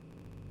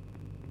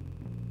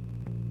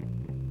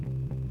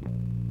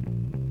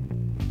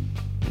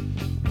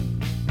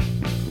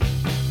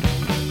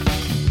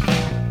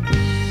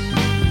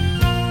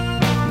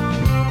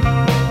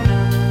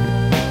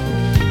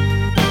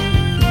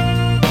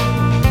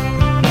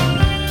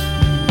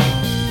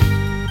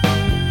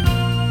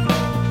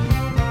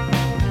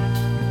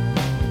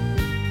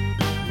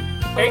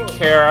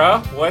Kara.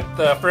 What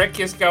the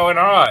frick is going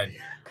on?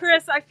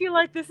 Chris, I feel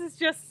like this is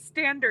just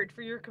standard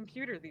for your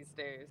computer these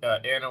days.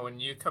 Anna, when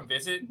you come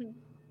visit,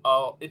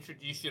 I'll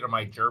introduce you to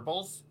my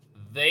gerbils.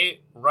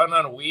 They run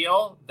on a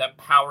wheel that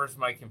powers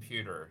my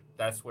computer.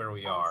 That's where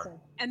we are.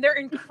 And they're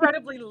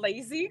incredibly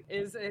lazy,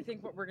 is I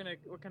think what we're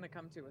gonna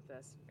come to with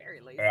this.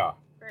 Very lazy. Yeah.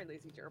 Very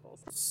lazy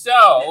gerbils.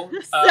 So,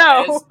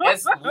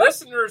 as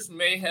listeners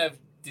may have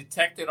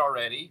detected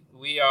already,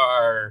 we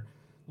are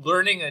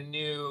learning a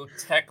new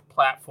tech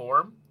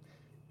platform.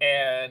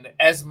 And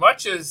as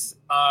much as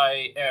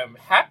I am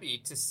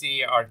happy to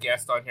see our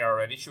guest on here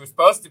already, she was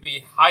supposed to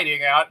be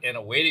hiding out in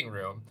a waiting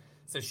room.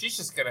 So she's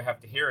just going to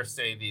have to hear us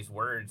say these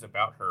words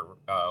about her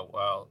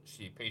while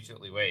she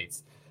patiently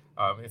waits.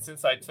 And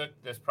since I took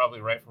this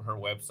probably right from her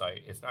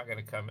website, it's not going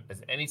to come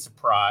as any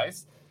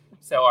surprise.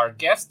 So our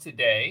guest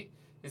today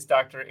is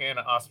Dr.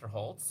 Anna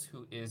Osterholz,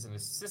 who is an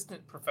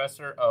assistant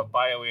professor of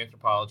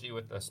bioanthropology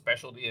with a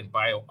specialty in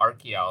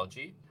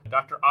bioarchaeology.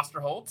 Dr.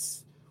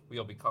 Osterholz,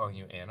 we'll be calling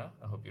you Anna,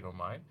 I hope you don't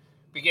mind,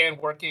 began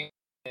working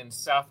in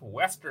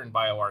southwestern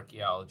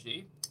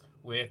bioarchaeology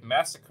with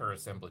massacre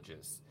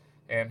assemblages,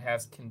 and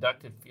has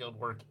conducted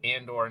fieldwork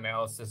and/or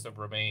analysis of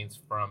remains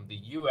from the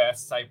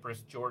U.S.,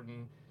 Cyprus,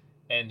 Jordan,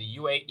 and the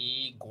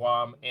UAE,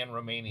 Guam, and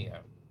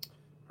Romania.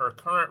 Her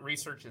current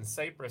research in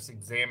Cyprus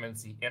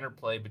examines the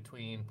interplay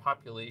between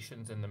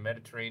populations in the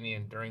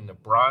Mediterranean during the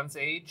Bronze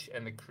Age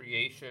and the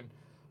creation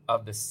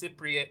of the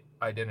Cypriot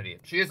identity.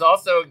 She is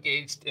also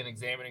engaged in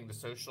examining the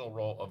social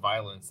role of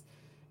violence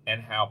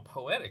and how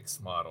poetics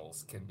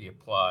models can be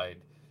applied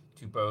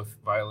to both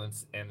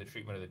violence and the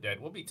treatment of the dead.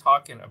 We'll be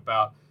talking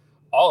about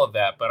all of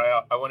that, but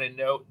I want to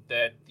note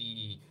that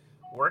the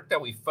work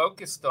that we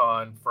focused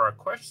on for our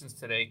questions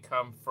today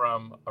come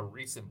from a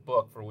recent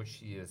book for which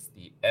she is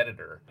the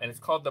editor, and it's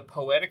called The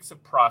Poetics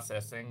of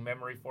Processing,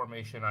 Memory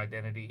Formation,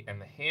 Identity,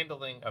 and the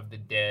Handling of the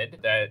Dead,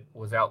 that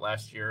was out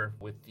last year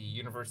with the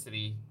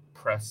University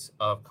Press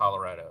of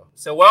Colorado.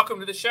 So welcome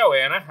to the show,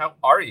 Anna. How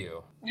are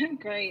you? I'm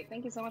great.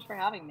 Thank you so much for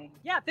having me.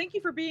 Yeah, thank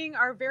you for being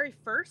our very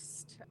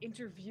first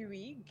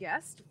interviewee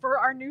guest for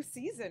our new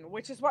season,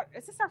 which is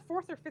is this our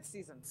fourth or fifth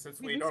season? Since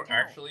we don't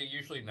actually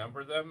usually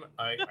number them,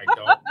 I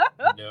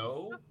don't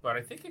know, but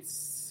I think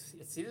it's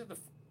either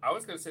I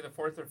was going to say the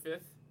fourth or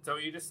fifth. Is that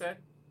what you just said?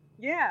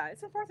 Yeah,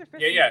 it's a fourth or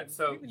fifth season. Yeah,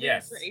 so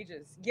yes. For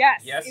ages.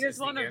 Yes, it is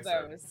one of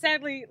answer. Those.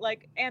 Sadly,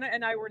 Anna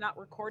and I were not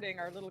recording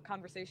our little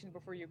conversation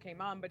before you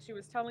came on, but she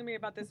was telling me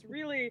about this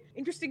really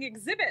interesting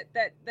exhibit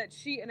that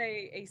she and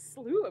a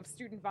slew of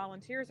student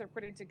volunteers are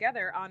putting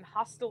together on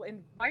hostile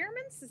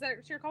environments. Is that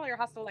what you're calling it, or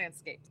hostile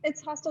landscapes?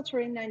 It's Hostile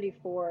Terrain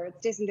 94.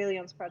 It's Jason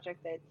DeLeon's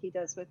project that he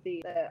does with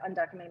the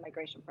Undocumented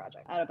Migration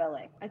Project out of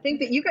LA. I think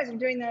that you guys are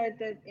doing that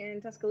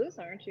in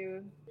Tuscaloosa, aren't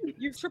you?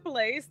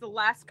 AAA's the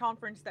last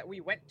conference that we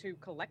went to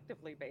collectively.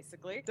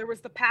 Basically, there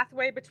was the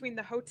pathway between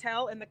the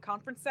hotel and the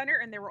conference center,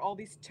 and there were all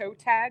these toe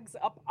tags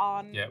up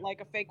on like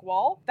a fake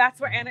wall.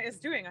 That's what Anna is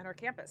doing on her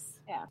campus.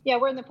 Yeah,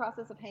 we're in the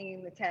process of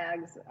hanging the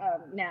tags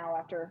now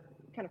after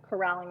kind of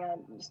corralling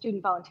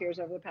student volunteers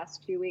over the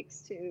past few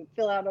weeks to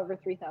fill out over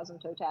 3,000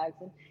 toe tags,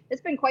 and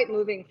it's been quite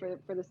moving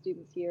for the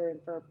students here and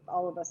for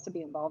all of us to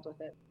be involved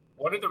with it.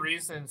 One of the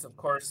reasons, of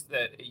course,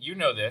 that you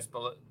know this,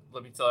 but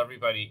let me tell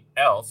everybody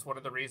else, one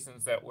of the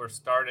reasons that we're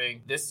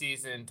starting this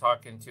season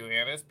talking to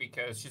Anna is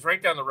because she's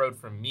right down the road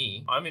from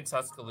me. I'm in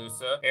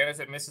Tuscaloosa. Anna's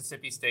at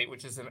Mississippi State,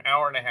 which is an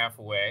hour and a half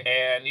away.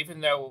 And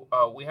even though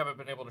we haven't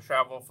been able to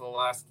travel for the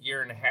last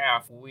year and a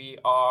half, we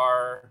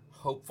are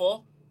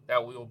hopeful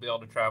that we will be able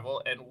to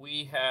travel. And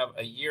we have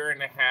a year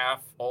and a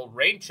half old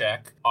rain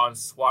check on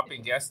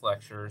swapping guest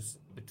lectures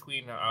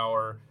between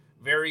our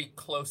very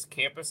close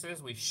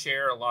campuses. We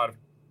share a lot of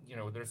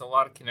there's a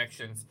lot of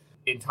connections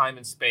in time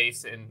and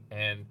space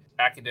and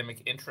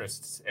academic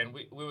interests. And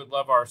we would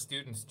love our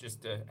students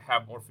just to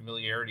have more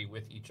familiarity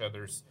with each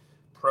other's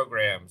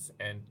programs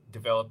and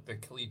develop the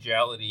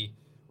collegiality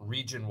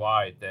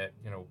region-wide that,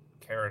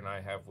 Kara and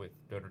I have with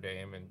Notre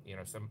Dame and,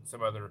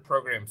 some other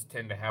programs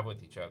tend to have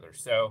with each other.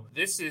 So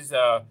this is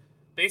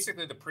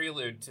basically the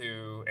prelude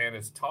to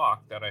Anna's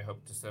talk that I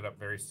hope to set up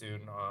very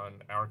soon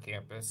on our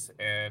campus.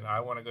 And I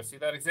want to go see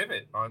that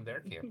exhibit on their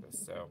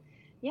campus, so...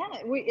 Yeah,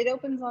 it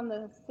opens on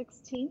the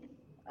 16th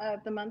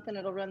of the month, and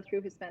it'll run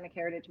through Hispanic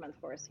Heritage Month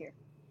for us here.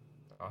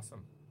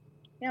 Awesome.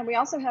 Yeah, we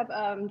also have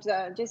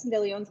Jason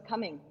DeLeon's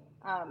coming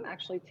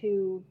actually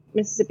to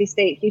Mississippi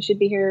State. He'll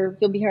be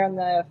here on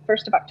the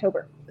 1st of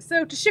October.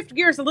 So to shift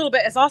gears a little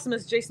bit, as awesome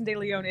as Jason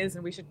DeLeon is,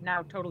 and we should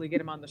now totally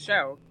get him on the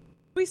show,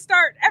 we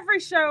start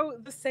every show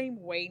the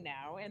same way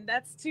now, and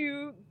that's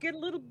to get a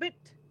little bit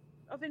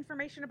of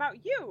information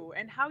about you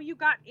and how you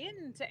got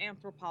into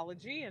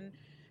anthropology and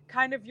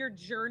kind of your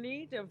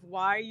journey of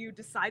why you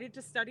decided to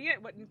study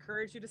it, what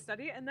encouraged you to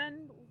study it, and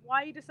then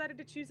why you decided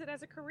to choose it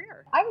as a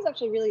career. I was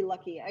actually really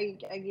lucky. I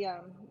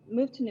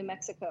moved to New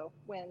Mexico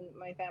when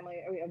my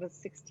family, I was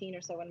 16 or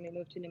so when we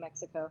moved to New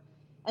Mexico.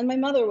 And my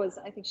mother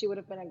I think she would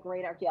have been a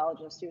great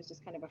archaeologist. She was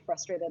just kind of a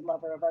frustrated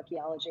lover of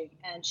archaeology.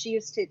 And she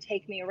used to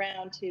take me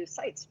around to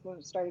sites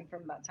starting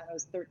from about the time I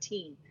was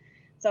 13.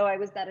 So I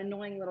was that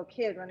annoying little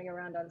kid running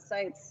around on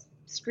sites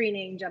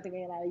screening, jumping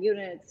in and out of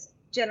units,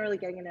 generally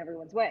getting in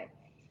everyone's way.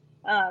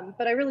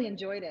 But I really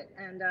enjoyed it.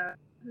 And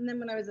then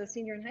when I was a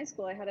senior in high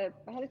school, I had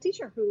a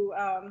teacher who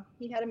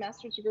he had a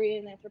master's degree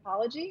in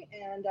anthropology,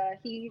 and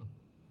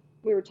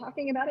we were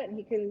talking about it,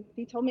 and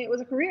he told me it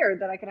was a career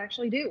that I could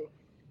actually do.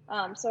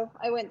 So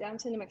I went down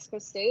to New Mexico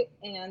State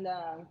and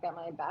got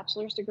my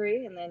bachelor's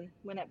degree, and then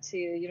went up to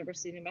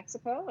University of New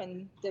Mexico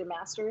and did a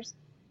master's,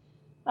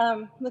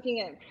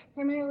 looking at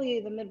primarily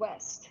the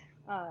Midwest.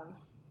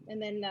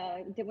 And then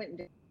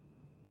went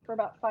for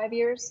about 5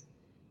 years,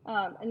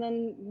 and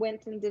then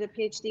went and did a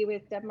PhD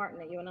with Deb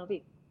Martin at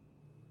UNLV.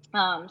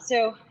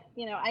 So,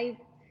 you know, I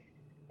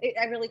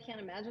really can't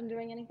imagine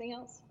doing anything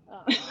else.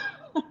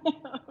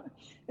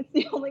 It's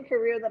the only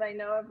career that I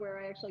know of where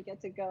I actually get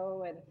to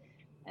go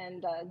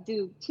and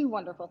do two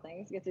wonderful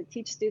things: get to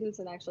teach students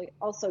and actually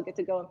also get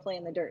to go and play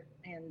in the dirt.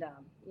 And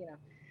you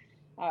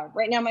know,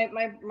 right now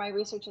my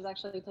research has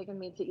actually taken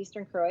me to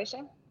Eastern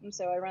Croatia, and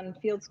so I run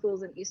field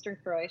schools in Eastern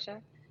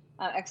Croatia,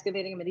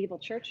 excavating a medieval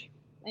church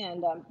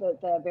and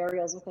the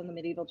burials within the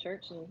medieval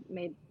church, and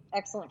made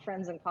excellent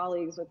friends and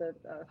colleagues with a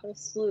whole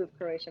slew of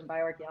Croatian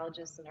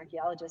bioarchaeologists and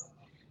archaeologists.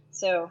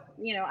 So,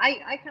 you know,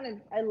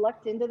 I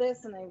lucked into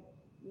this, and I,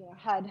 you know,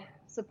 had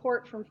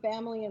support from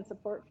family and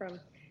support from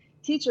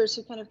teachers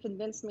who kind of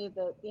convinced me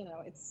that, you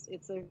know, it's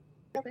a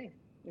thing,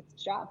 it's a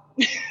job.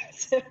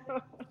 So,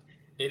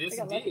 it is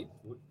indeed.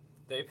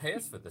 They pay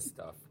us for this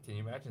stuff. Can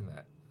you imagine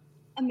that?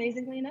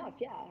 Amazingly enough,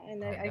 yeah.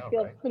 And I know,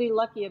 feel right? pretty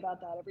lucky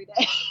about that every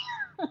day.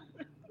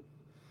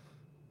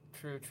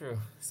 True.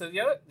 So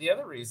the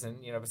other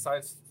reason, you know,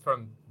 besides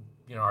from,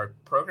 you know, our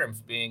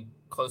programs being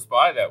close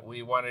by, that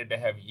we wanted to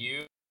have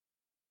you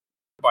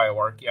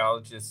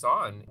bioarchaeologists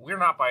on. We're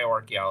not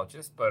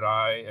bioarchaeologists, but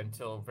I,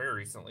 until very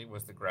recently,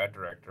 was the grad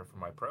director for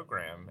my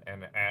program.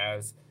 And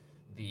as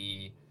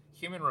the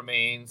human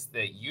remains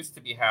that used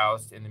to be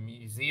housed in the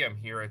museum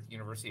here at the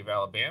University of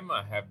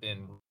Alabama have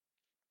been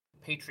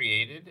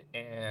repatriated,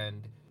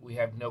 and we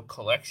have no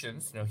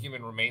collections, no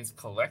human remains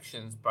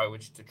collections by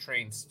which to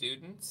train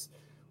students,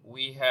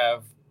 we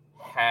have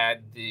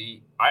had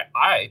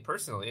I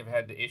personally have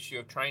had the issue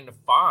of trying to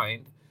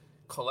find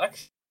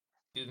collections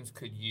students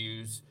could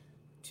use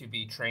to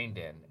be trained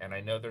in. And I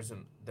know there's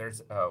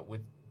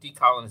with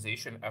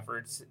decolonization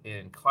efforts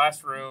in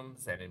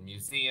classrooms and in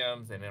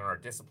museums and in our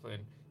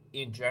discipline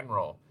in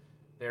general,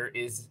 there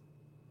is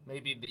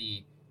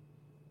maybe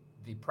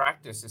the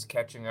practice is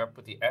catching up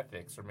with the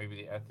ethics, or maybe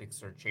the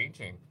ethics are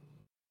changing.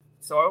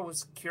 So I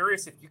was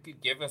curious if you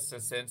could give us a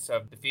sense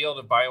of the field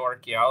of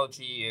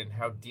bioarchaeology and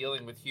how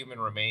dealing with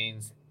human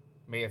remains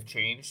may have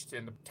changed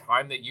in the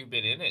time that you've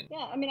been in it.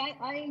 Yeah, I mean,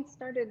 I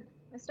started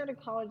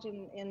college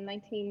in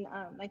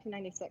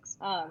 1996,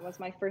 was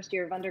my first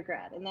year of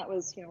undergrad. And that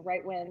was, you know,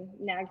 right when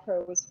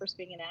NAGPRO was first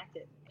being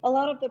enacted. A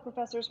lot of the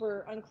professors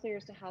were unclear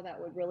as to how that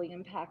would really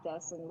impact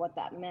us and what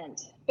that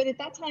meant. But at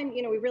that time,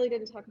 you know, we really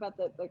didn't talk about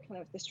the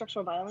kind of the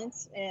structural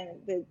violence and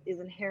that is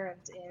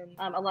inherent in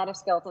a lot of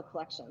skeletal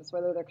collections,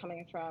 whether they're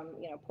coming from,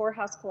 you know,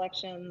 poorhouse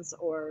collections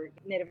or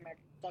Native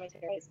American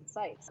cemeteries and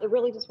sites. It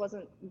really just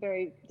wasn't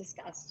very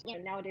discussed. You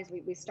know, nowadays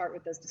we start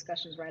with those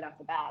discussions right off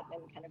the bat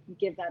and kind of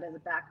give that as a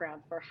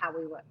background for how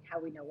we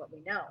know what we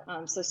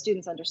know. So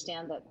students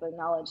understand that the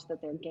knowledge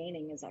that they're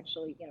gaining is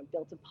actually, you know,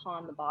 built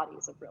upon the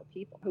bodies of real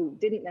people who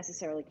didn't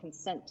necessarily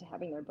consent to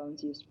having their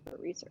bones used for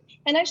research.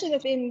 And actually,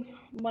 that's been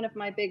one of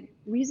my big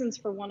reasons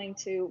for wanting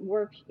to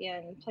work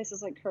in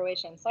places like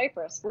Croatia and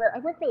Cyprus, where I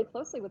work really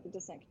closely with the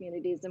descent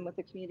communities and with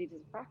the communities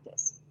of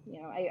practice.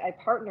 You know, I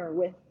partner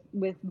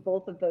with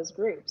both of those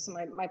groups.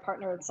 My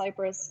partner in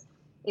Cyprus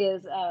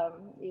is,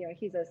 you know,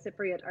 he's a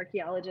Cypriot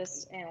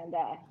archaeologist, and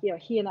you know,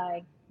 he and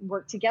I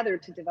work together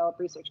to develop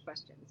research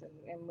questions,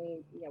 and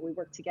we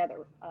work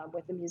together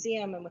with the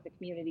museum and with the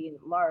community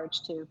at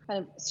large to kind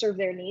of serve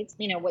their needs.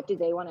 You know, what do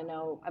they want to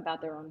know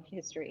about their own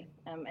history,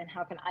 and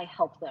how can I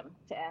help them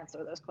to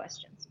answer those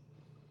questions?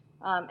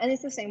 And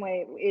it's the same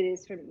way it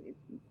is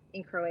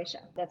in Croatia.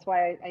 That's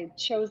why I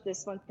chose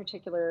this one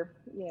particular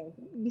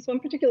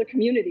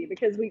community,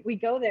 because we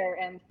go there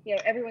and, you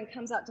know, everyone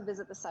comes out to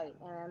visit the site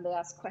and they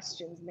ask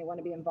questions and they want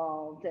to be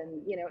involved.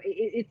 And, you know,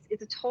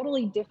 it's a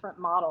totally different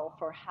model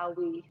for how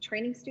we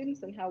training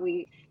students and how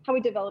we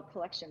develop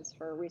collections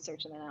for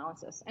research and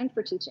analysis and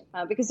for teaching,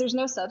 because there's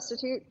no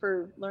substitute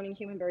for learning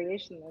human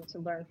variation than to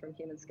learn from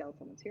human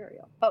skeletal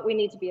material. But we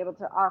need to be able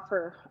to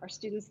offer our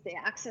students the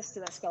access to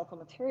that skeletal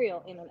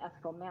material in an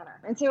ethical manner.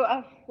 And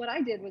so what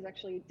I did was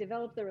actually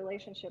develop the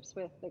relationships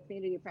with the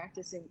community of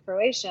practice in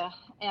Croatia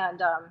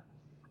and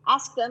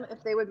ask them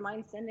if they would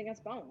mind sending us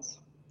bones.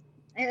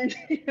 And,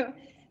 you know,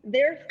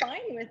 they're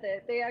fine with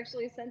it. They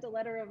actually sent a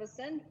letter of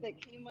assent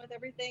that came with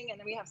everything. And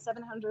then we have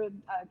 700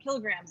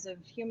 kilograms of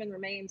human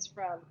remains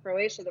from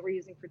Croatia that we're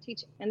using for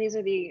teaching. And these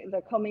are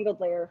the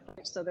commingled layer,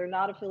 so they're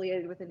not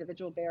affiliated with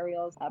individual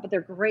burials, but they're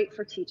great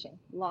for teaching.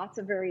 Lots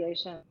of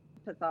variation,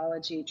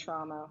 pathology,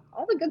 trauma,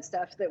 all the good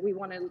stuff that we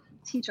want to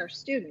teach our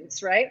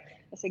students, right?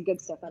 I say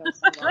good stuff. I don't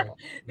say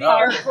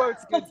Air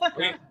quotes, good stuff.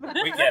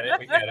 We get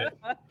it.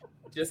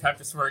 just have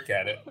to smirk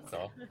at it.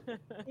 So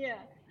Yeah,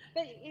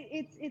 but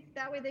it's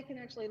that way they can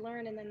actually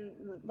learn and then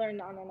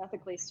learn on an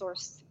ethically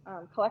sourced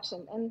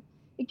collection, and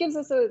it gives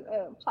us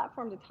a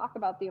platform to talk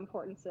about the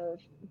importance of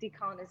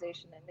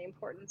decolonization and the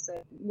importance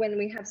of when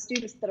we have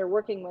students that are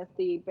working with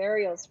the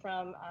burials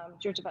from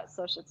Đurđevac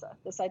Sošica,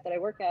 the site that I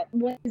work at.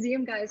 One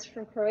museum guys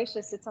from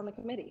Croatia sits on the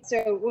committee.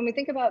 So when we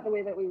think about the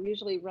way that we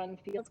usually run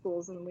field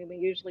schools and when we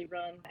usually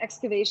run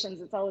excavations,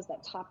 it's always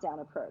that top-down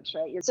approach,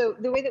 right? So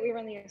the way that we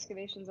run the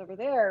excavations over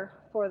there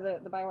for the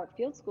bioarch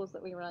field schools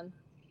that we run,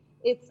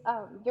 it's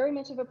very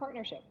much of a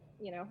partnership.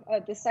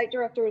 The site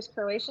director is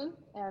Croatian,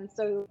 and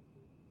so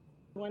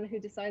one who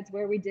decides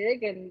where we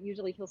dig, and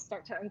usually he'll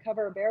start to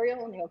uncover a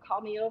burial and he'll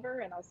call me over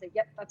and I'll say,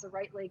 yep, that's a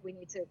right leg, we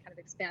need to kind of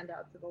expand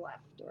out to the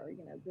left, or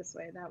this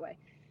way, that way.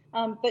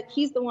 But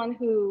he's the one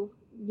who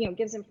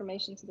gives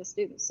information to the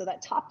students. So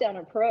that top-down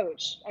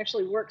approach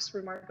actually works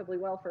remarkably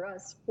well for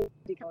us for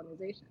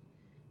decolonization.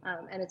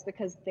 And it's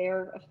because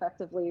they're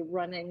effectively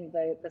running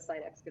the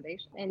site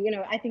excavation. And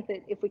I think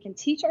that if we can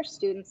teach our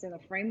students in a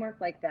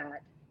framework like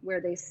that, where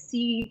they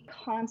see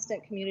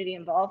constant community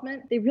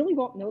involvement, they really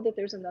won't know that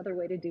there's another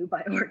way to do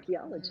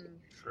bioarchaeology.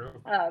 True.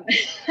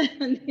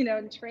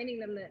 And training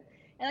them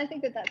and I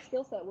think that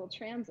skill set will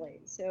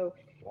translate. So,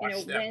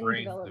 Watch that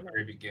brain from the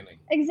very beginning.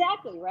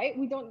 Exactly, right?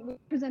 We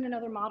present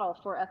another model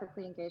for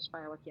ethically engaged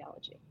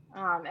bioarchaeology.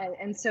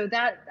 And so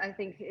that, I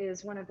think,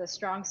 is one of the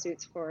strong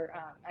suits for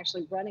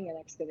actually running an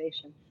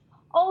excavation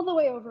all the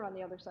way over on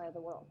the other side of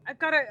the world. I've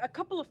got a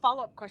couple of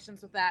follow-up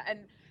questions with that. And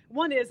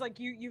one is, like,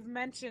 you've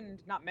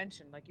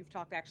you've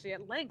talked actually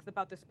at length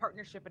about this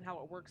partnership and how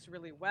it works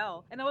really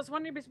well. And I was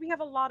wondering, because we have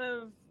a lot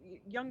of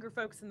younger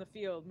folks in the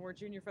field, more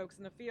junior folks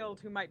in the field,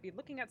 who might be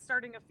looking at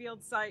starting a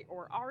field site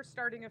or are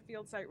starting a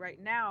field site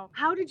right now.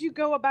 How did you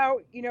go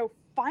about,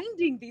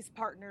 finding these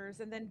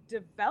partners and then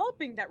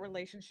developing that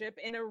relationship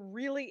in a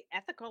really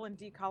ethical and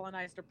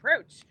decolonized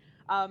approach?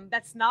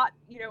 That's not,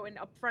 an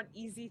upfront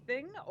easy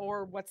thing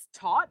or what's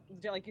taught.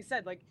 Like you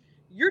said, like,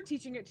 you're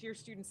teaching it to your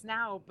students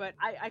now, but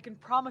I can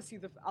promise you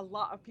that a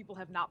lot of people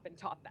have not been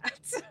taught that.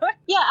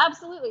 Yeah,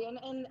 absolutely.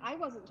 And I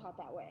wasn't taught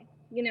that way.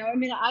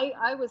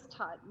 I was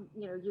taught,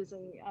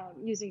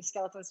 using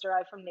skeletons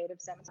derived from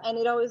native cemeteries. And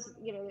it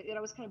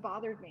always kind of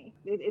bothered me.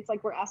 It's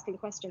like we're asking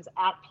questions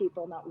at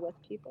people, not with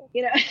people,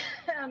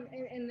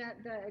 and that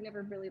I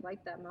never really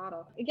liked that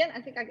model. Again,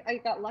 I think I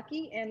got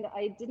lucky and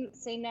I didn't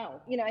say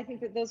no. I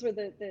think that those were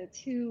the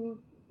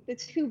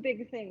two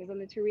big things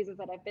and the two reasons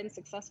that I've been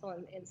successful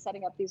in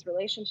setting up these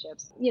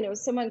relationships.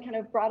 Someone kind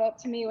of brought up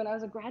to me when I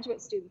was a graduate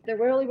student, there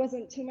really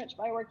wasn't too much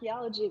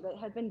bioarchaeology that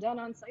had been done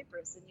on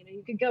Cyprus. And,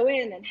 you could go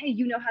in and, hey,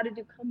 how to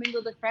do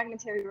commingled and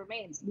fragmentary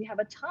remains. We have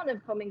a ton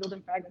of commingled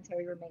and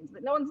fragmentary remains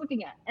that no one's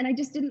looking at. And I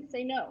just didn't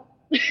say no.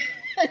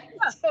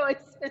 So I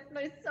spent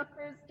my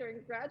summers during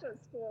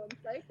graduate school in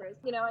Cyprus.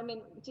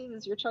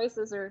 Jesus, your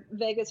choices are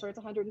Vegas, where it's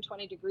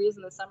 120 degrees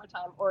in the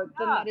summertime, or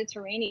the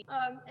Mediterranean.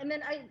 And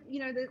then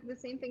the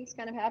same things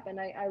kind of happened.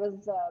 I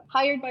was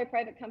hired by a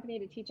private company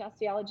to teach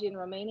osteology in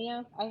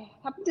Romania. I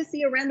happened to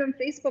see a random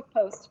Facebook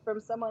post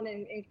from someone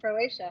in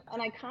Croatia,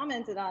 and I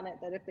commented on it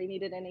that if they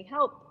needed any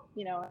help,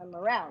 I'm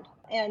around.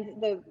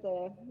 And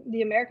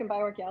the American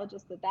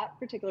bioarchaeologist that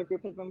particular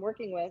group has been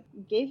working with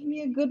gave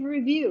me a good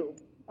review,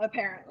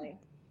 apparently.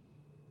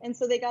 And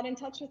so they got in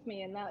touch with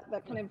me, and that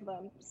kind of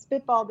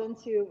spitballed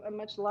into a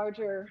much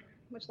larger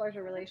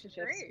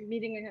relationship.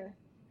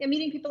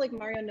 Meeting people like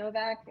Mario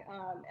Novak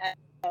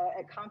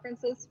at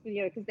conferences,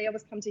 because they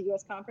always come to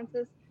U.S.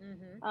 conferences.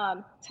 Mm-hmm.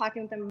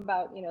 Talking with them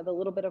about the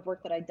little bit of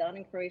work that I'd done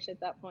in Croatia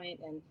at that point,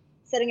 and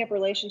setting up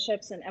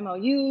relationships and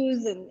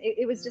MOUs, and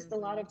it was just a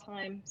lot of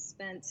time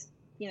spent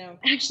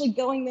actually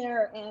going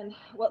there, and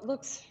what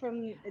looks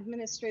from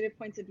administrative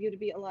points of view to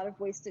be a lot of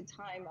wasted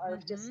time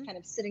of just kind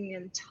of sitting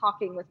and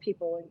talking with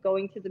people and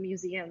going to the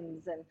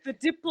museums and the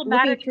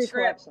diplomatic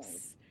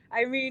trips.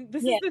 I mean,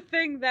 this is the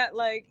thing that,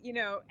 like,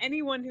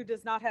 anyone who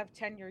does not have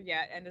tenure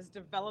yet and is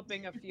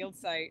developing a field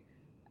site,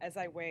 as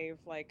I wave,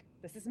 like,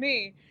 this is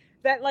me,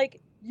 that,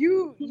 like,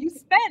 you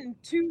spend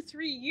 2-3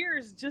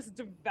 years just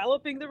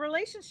developing the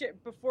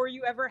relationship before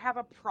you ever have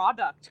a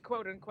product,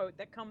 quote unquote,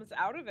 that comes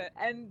out of it.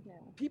 And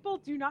people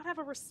do not have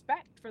a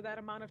respect for that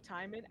amount of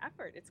time and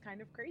effort. It's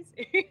kind of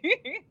crazy.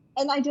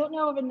 And I don't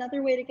know of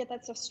another way to get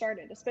that stuff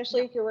started,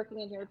 especially if you're working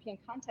in European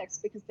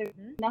context, because there's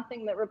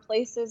nothing that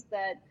replaces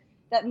that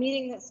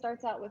meeting that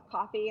starts out with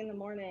coffee in the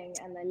morning,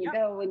 and then you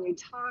go and you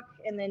talk,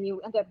 and then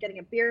you end up getting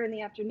a beer in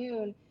the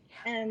afternoon.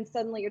 And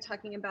suddenly you're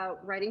talking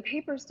about writing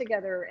papers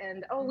together,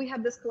 and we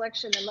have this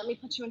collection, and let me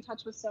put you in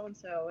touch with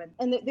so-and-so.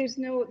 And there's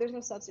no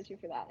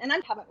substitute for that. And I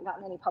haven't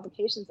gotten any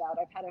publications out.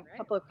 I've had a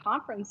couple of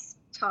conference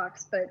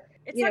talks, but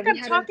it's like I'm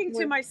talking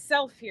to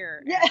myself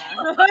here. Yeah.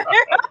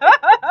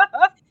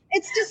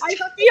 It's just I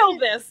feel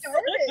this.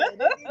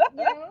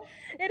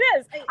 It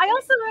is. I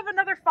also have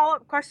another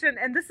follow-up question,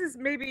 and this is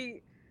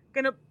maybe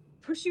gonna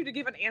push you to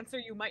give an answer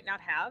you might not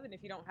have, and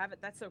if you don't have it,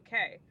 that's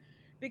okay.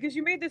 Because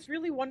you made this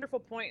really wonderful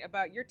point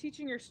about you're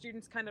teaching your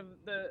students kind of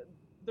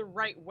the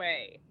right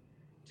way.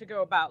 to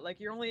go about. Like,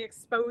 you're only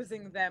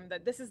exposing them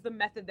that this is the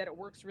method that it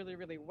works really,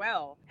 really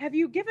well. Have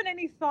you given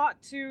any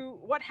thought to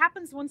what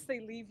happens once they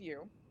leave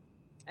you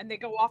and they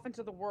go off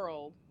into the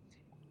world,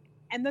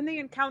 and then they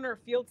encounter a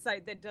field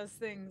site that does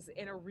things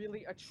in a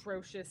really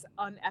atrocious,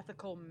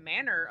 unethical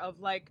manner? Of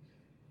like,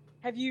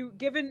 have you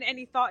given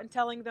any thought in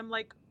telling them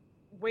like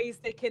ways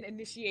they can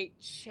initiate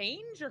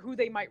change, or who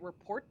they might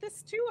report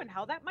this to and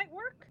how that might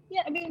work?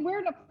 Yeah, I mean, we're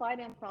an applied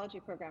anthropology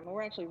program, and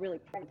we're actually really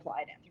an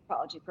applied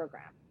anthropology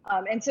program.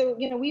 And so,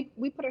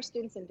 we put our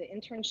students into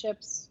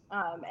internships,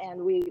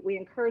 and we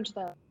encourage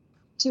them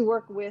to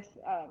work with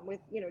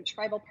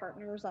tribal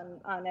partners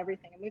on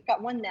everything. And we've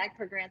got one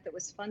NAGPRA grant that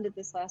was funded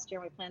this last year,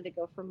 and we plan to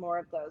go for more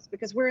of those,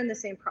 because we're in the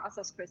same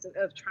process, Chris,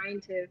 of trying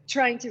to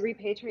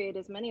repatriate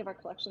as many of our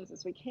collections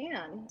as we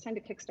can. It's time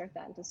to kickstart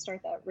that and to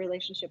start that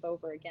relationship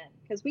over again,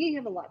 because we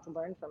have a lot to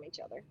learn from each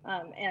other.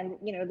 And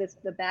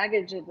the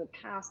baggage of the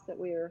past that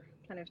we're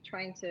kind of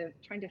trying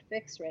to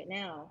fix right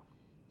now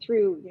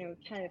through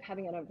kind of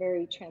having a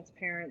very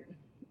transparent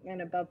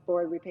and above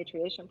board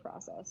repatriation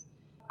process.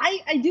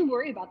 I do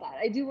worry about that.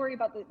 I do worry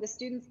about the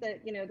students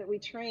that that we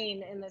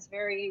train in this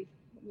very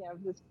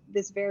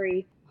this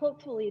very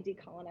hopefully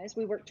decolonized.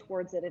 We work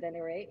towards it at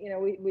any rate.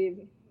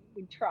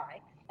 We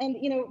try. And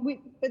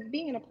but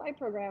being an applied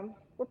program,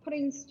 we're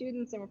putting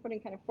students and we're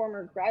putting kind of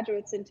former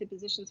graduates into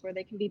positions where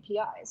they can be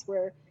PIs,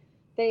 where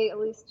they at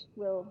least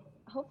will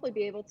hopefully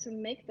be able to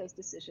make those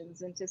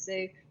decisions and to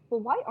say, well,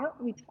 why aren't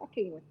we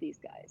talking with these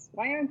guys?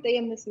 Why aren't they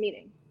in this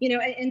meeting?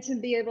 And to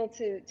be able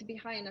to be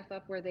high enough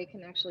up where they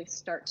can actually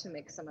start to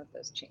make some of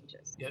those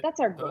changes. Yeah, that's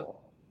our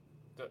goal.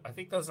 I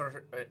think those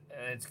are,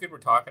 and it's good we're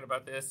talking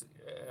about this.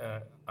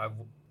 I've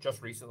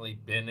just recently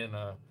been in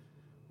a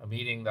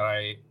meeting that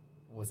I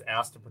was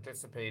asked to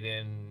participate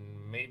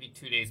in maybe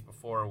 2 days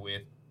before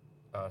with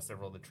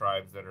several of the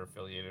tribes that are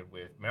affiliated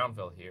with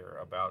Moundville here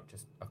about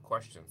just a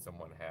question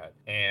someone had.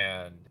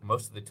 And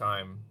most of the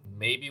time,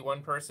 maybe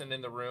one person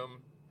in the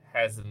room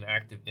has an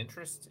active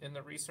interest in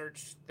the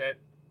research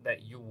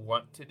that you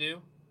want to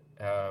do.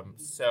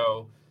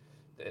 So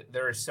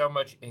there is so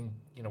much in,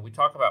 we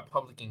talk about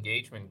public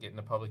engagement, getting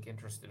the public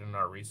interested in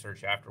our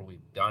research after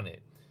we've done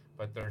it,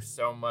 but there's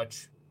so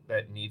much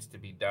that needs to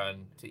be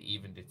done to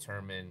even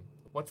determine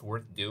what's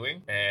worth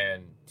doing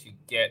and to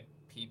get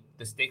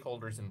the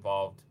stakeholders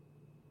involved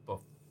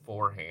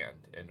beforehand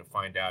and to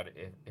find out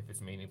if it's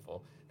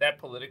meaningful. That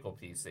political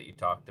piece that you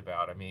talked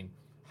about, I mean,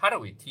 how do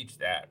we teach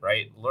that,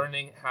 right?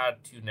 Learning how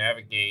to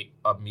navigate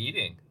a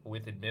meeting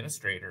with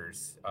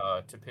administrators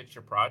to pitch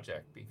your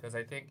project, because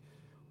I think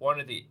one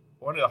of the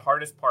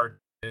hardest parts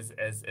is,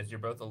 as you're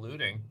both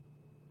alluding,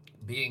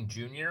 being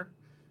junior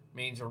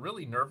means you're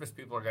really nervous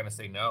people are going to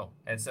say no,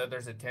 and so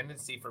there's a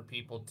tendency for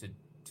people to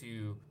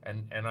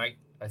and I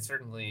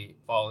certainly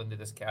fall into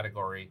this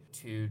category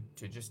to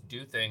just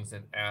do things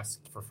and ask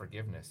for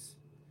forgiveness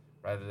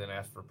rather than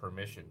ask for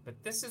permission.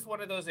 But this is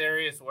one of those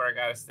areas where I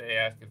gotta say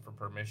asking for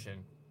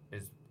permission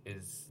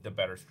is the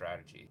better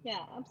strategy. Yeah,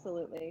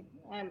 absolutely.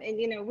 And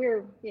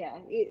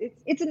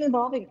it's an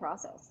evolving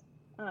process.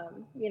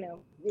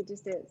 It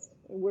just is.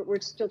 We're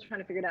still trying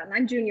to figure it out. And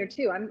I'm junior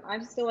too.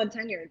 I'm still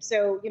untenured.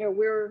 So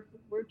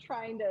we're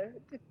trying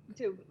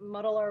to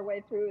muddle our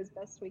way through as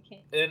best we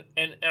can.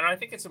 And I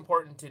think it's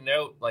important to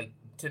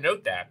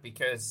note that,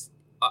 because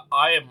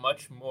I am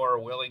much more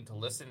willing to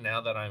listen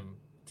now that I'm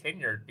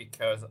tenured,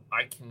 because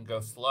I can go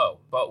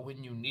slow. But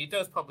when you need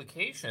those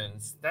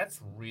publications,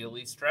 that's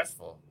really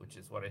stressful, which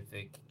is what I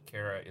think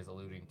Kara is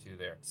alluding to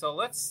there. So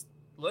let's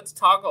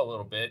toggle a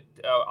little bit.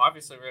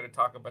 Obviously, we're going to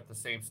talk about the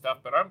same stuff,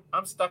 but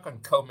I'm stuck on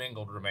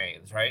commingled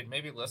remains, right?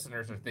 Maybe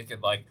listeners are thinking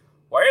like,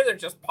 why are there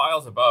just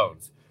piles of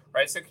bones,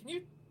 right? So can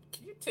you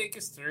take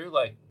us through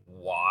like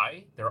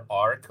why there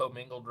are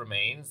commingled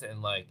remains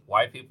and like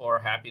why people are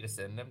happy to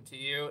send them to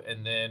you,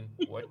 and then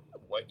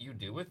what you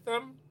do with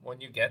them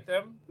when you get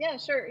them? Yeah,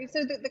 sure.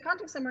 So the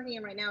context I'm working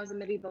in right now is a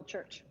medieval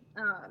church,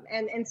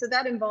 and so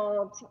that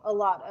involved a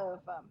lot of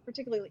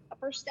particularly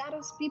upper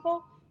status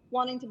people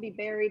wanting to be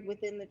buried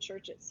within the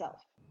church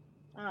itself.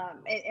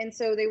 And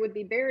so they would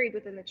be buried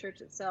within the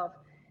church itself.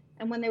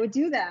 And when they would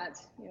do that,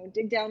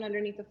 dig down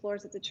underneath the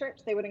floors of the church,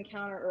 they would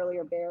encounter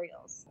earlier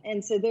burials.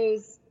 And so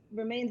those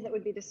remains that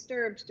would be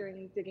disturbed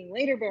during digging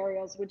later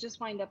burials would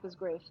just wind up as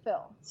grave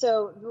fill.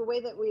 So the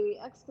way that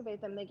we excavate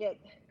them, they get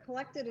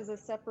collected as a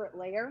separate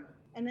layer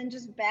and then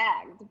just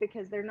bagged,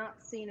 because they're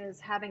not seen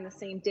as having the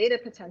same data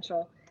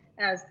potential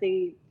as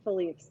the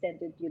fully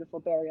extended, beautiful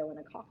burial in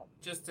a coffin.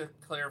 Just to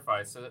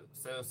clarify, so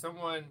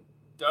someone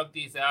dug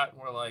these out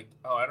and we're like,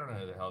 oh, I don't know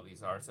who the hell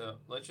these are. So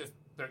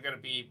they're going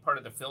to be part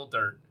of the fill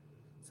dirt.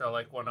 So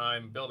like when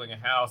I'm building a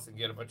house and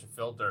get a bunch of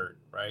fill dirt,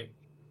 right?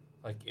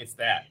 Like it's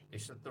that.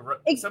 It's just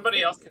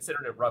somebody else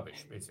considered it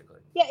rubbish, basically.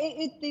 Yeah,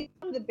 they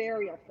become the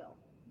burial fill,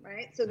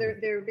 right? So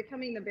they're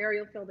becoming the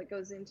burial fill that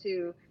goes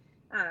into,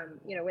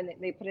 when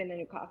they put in a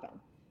new coffin.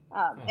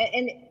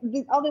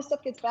 All this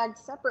stuff gets bagged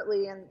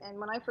separately. And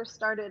when I first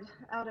started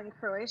out in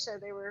Croatia,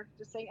 they were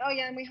just saying, oh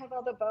yeah, and we have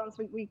all the bones.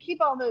 We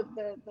keep all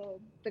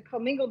the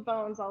commingled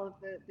bones, all of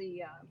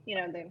they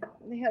had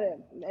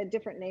a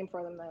different name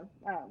for them though.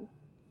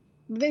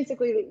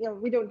 Basically,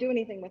 we don't do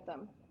anything with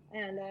them.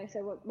 And I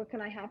said, what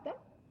can I have them?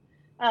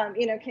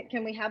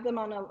 Can we have them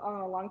on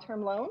a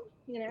long-term loan?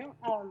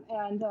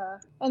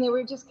 And they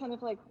were just kind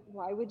of like,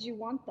 why would you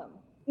want them?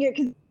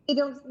 Because they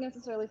don't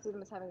necessarily see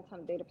them as having a ton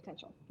of data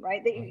potential,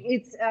 right?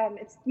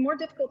 It's more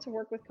difficult to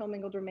work with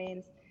commingled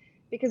remains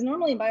because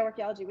normally in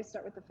bioarchaeology we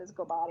start with the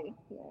physical body.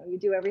 You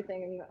do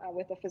everything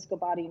with the physical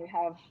body, and you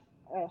have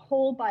a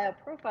whole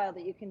bioprofile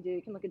that you can do.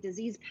 You can look at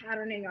disease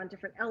patterning on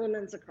different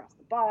elements across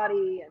the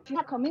body. And if you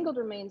have commingled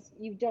remains,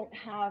 you don't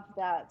have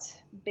that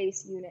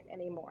base unit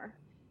anymore.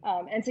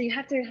 And so you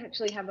have to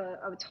actually have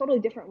a totally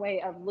different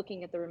way of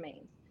looking at the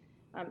remains.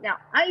 Now,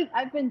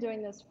 I've been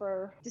doing this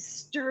for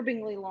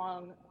disturbingly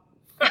long.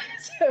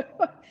 So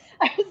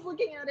I was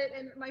looking at it,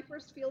 and my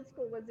first field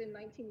school was in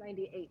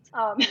 1998.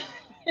 So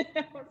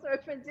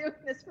I've been doing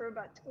this for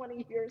about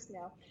 20 years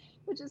now,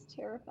 which is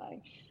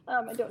terrifying.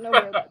 I don't know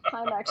where that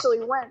time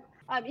actually went.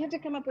 You have to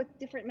come up with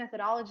different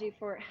methodology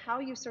for how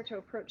you start to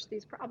approach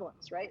these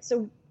problems, right?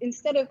 So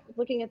instead of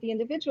looking at the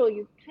individual,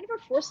 you kind of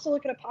are forced to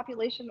look at a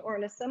population or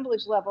an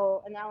assemblage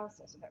level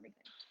analysis of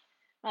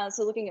everything.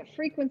 So looking at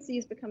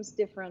frequencies becomes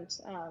different.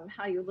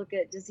 How you look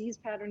at disease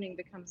patterning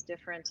becomes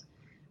different.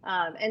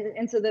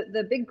 And so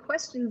the big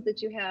questions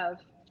that you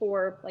have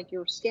for like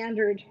your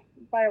standard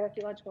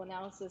bioarchaeological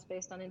analysis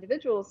based on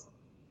individuals,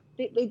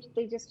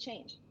 they just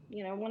change.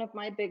 One of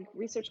my big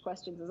research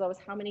questions is always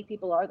how many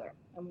people are there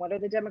and what are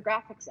the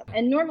demographics of it?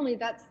 And normally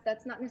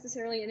that's not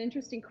necessarily an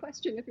interesting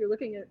question if you're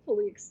looking at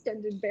fully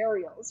extended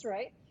burials,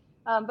 right?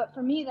 But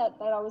for me, that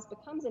always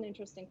becomes an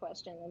interesting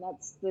question, and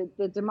that's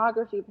the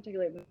demography,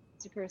 particularly of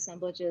massacre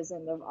assemblages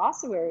and of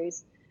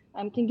ossuaries,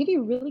 can give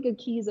you really good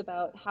keys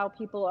about how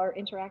people are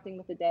interacting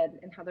with the dead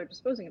and how they're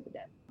disposing of the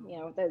dead.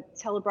 The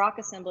Tel Brak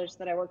assemblage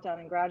that I worked on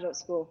in graduate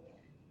school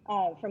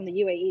from the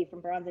UAE,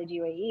 from Bronze Age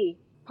UAE,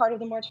 part of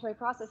the mortuary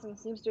processing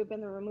seems to have been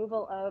the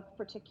removal of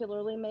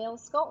particularly male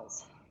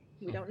skulls.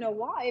 We don't know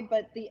why,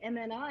 but the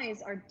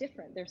MNIs are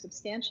different. They're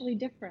substantially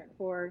different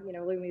for,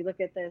 when we look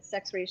at the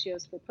sex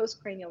ratios for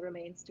postcranial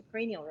remains to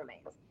cranial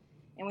remains.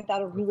 And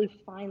without a really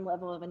fine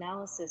level of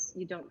analysis,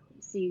 you don't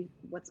see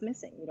what's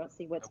missing. You don't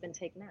see what's been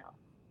taken out.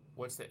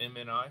 What's the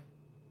MNI?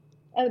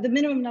 The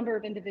minimum number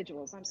of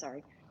individuals. I'm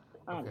sorry.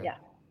 Okay.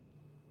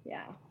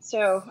 Yeah.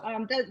 So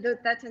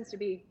that tends to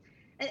be,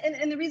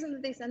 and the reason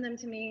that they send them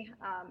to me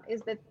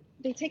is that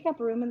they take up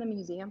room in the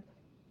museum,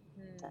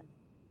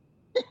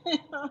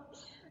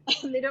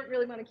 and they don't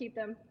really want to keep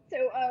them.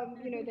 So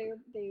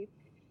they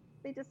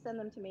just send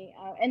them to me,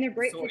 and they're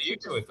great. So what do you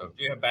do with them?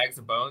 Do you have bags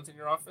of bones in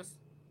your office?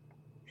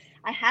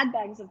 I had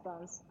bags of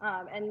bones,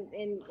 and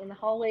in the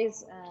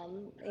hallways,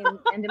 and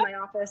in my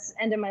office,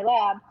 and in my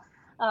lab,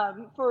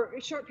 for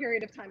a short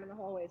period of time in the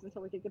hallways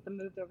until we could get them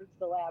moved over to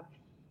the lab.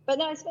 But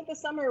now I spent the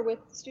summer with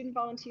student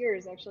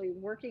volunteers actually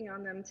working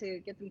on them to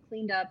get them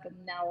cleaned up, and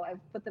now I've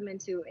put them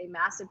into a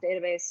massive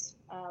database.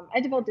 I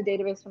developed a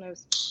database when I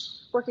was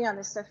working on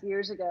this stuff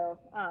years ago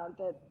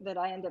that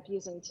I end up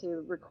using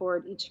to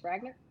record each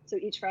fragment. So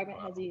each fragment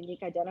has a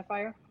unique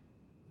identifier,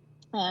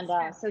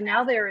 and so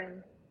now they're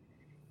in.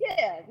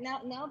 Yeah,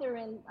 now they're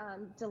in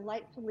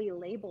delightfully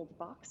labeled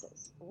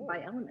boxes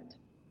by element.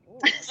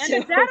 And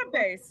a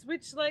database,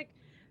 which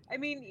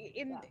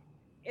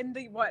in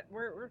the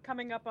we're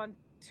coming up on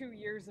 2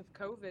 years of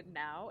COVID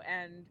now,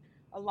 and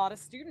a lot of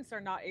students are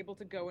not able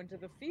to go into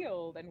the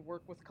field and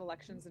work with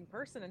collections in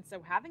person, and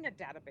so having a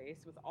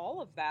database with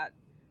all of that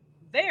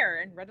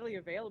there and readily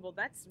available,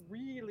 that's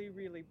really,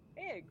 really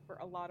big for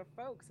a lot of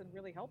folks and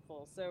really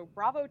helpful. So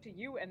bravo to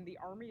you and the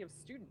army of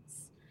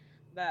students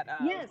that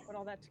put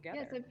all that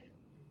together. Yes,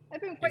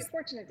 I've been quite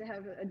fortunate to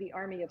have the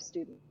army of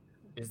students.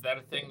 Is that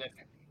a thing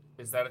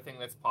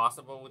that's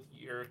possible with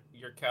your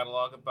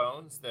catalog of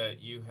bones,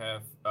 that you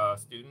have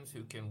students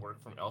who can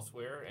work from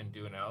elsewhere and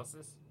do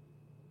analysis?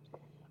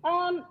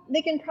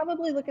 They can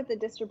probably look at the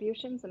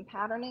distributions and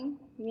patterning.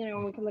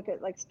 We can look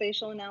at like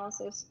spatial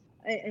analysis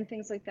and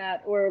things like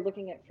that, or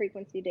looking at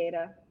frequency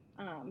data,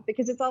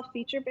 because it's all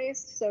feature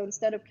based. So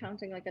instead of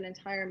counting like an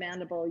entire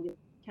mandible, you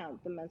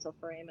count the mental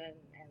foramen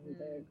and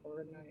the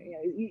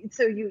coronary.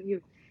 So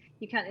you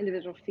count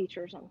individual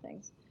features on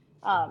things.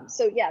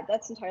 So yeah,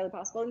 that's entirely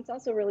possible. And it's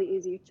also really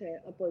easy to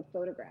upload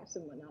photographs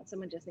and whatnot.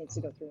 Someone just needs to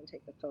go through and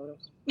take the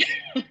photos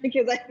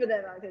because I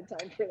haven't had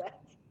time for that.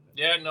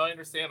 Yeah, no, I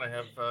understand. I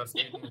have a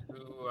student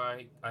who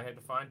I had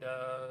to find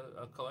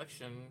a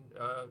collection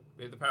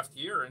in the past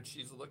year, and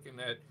she's looking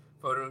at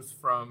photos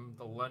from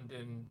the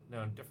London,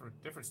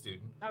 different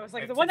student. I was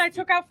like, the one I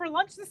took out for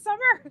lunch this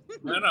summer?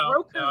 No.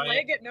 Broke her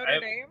leg at Notre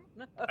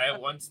Dame? I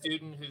have one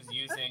student who's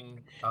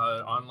using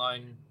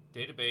online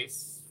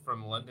database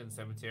from London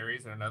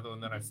cemeteries, and another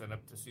one that I sent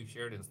up to Sue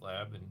Sheridan's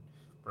lab and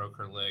broke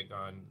her leg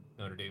on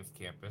Notre Dame's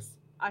campus.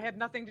 I had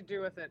nothing to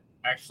do with it.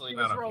 Actually, she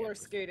was roller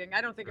skating.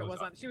 I don't think it was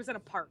on. She was in a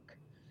park.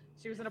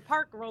 She was in a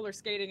park roller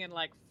skating and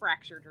like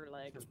fractured her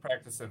leg. She was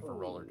practicing for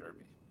roller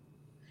derby.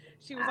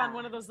 She was on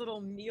one of those little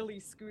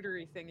mealy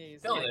scootery thingies.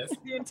 Still is.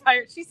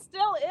 She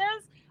still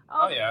is?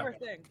 Oh yeah. Poor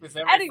thing. Because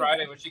every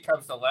Friday when she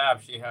comes to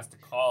lab, she has to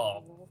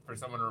call for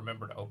someone to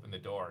remember to open the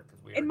door.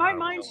 In my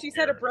mind, she's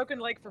had a broken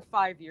leg for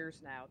 5 years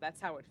now.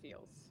 That's how it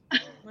feels.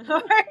 It's been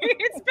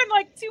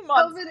like 2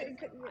 months. 5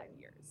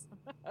 years.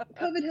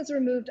 COVID has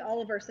removed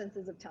all of our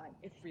senses of time.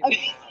 It really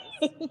has.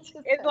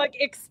 It like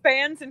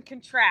expands and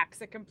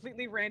contracts at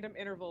completely random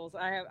intervals.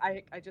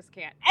 I just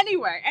can't.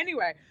 Anyway,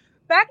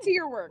 back to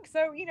your work.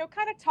 So,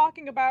 kind of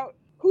talking about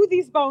who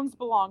these bones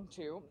belong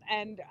to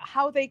and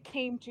how they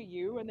came to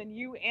you, and then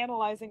you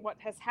analyzing what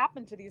has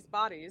happened to these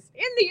bodies.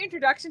 In the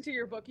introduction to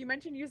your book, you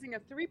mentioned using a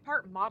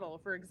 3-part model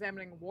for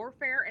examining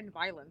warfare and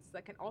violence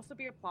that can also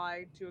be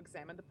applied to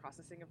examine the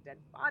processing of dead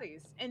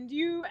bodies. And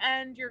you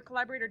and your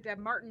collaborator, Deb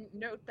Martin,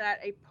 note that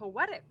a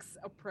poetics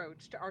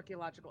approach to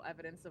archaeological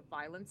evidence of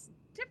violence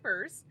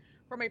differs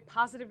from a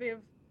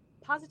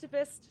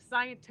positivist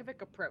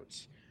scientific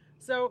approach.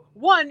 So,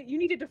 1, you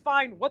need to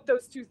define what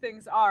those 2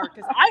 things are,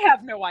 because I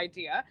have no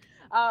idea.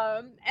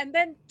 And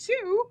then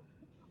 2,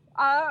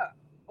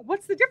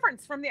 what's the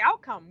difference from the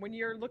outcome when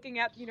you're looking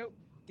at,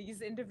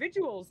 these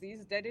individuals,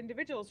 these dead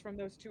individuals from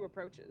those 2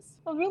 approaches?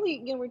 Well,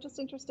 really, we're just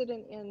interested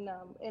in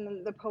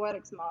the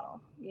poetics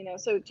model.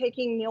 So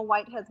taking Neil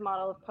Whitehead's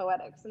model of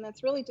poetics, and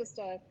that's really just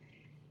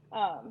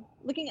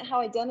looking at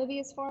how identity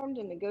is formed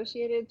and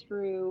negotiated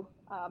through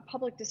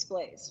public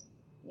displays.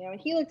 And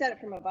he looked at it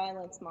from a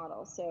violence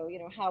model. So,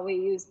 how we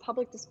use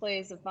public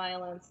displays of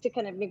violence to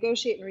kind of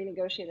negotiate and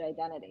renegotiate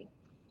identity.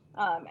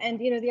 And,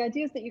 the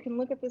idea is that you can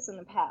look at this in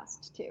the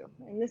past, too.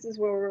 And this is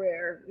where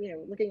we're,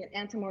 looking at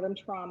antemortem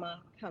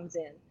trauma comes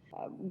in.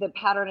 The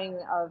patterning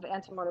of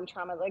antemortem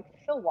trauma, like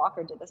Phil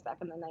Walker did this back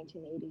in the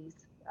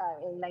 1980s,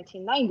 in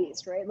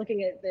 1990s, right?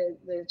 Looking at the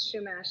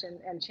Chumash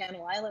and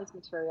Channel Islands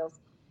materials.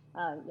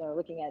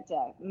 Looking at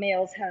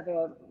males have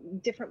a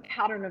different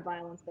pattern of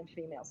violence than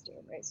females do,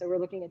 right? So we're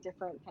looking at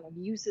different kind of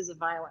uses of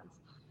violence.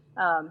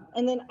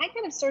 And then I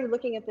kind of started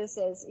looking at this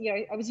as,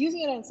 I was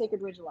using it on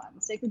Sacred Ridge Lab.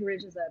 Sacred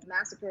Ridge is a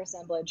massacre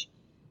assemblage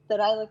that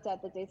I looked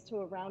at that dates to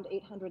around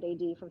 800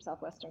 AD from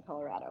southwestern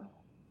Colorado.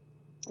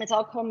 It's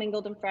all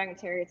commingled and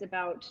fragmentary. It's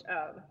about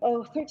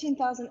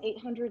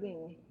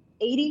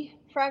 13,880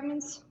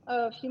 fragments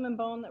of human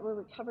bone that were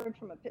recovered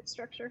from a pit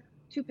structure,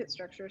 2 pit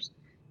structures.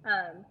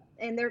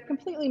 And they're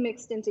completely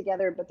mixed in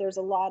together, but there's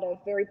a lot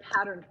of very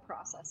patterned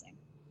processing.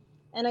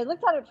 And I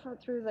looked at it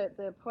through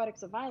the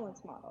poetics of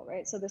violence model,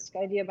 right? So this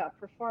idea about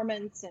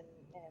performance and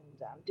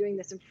doing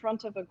this in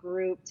front of a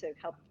group to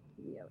help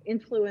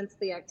influence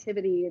the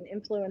activity and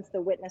influence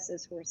the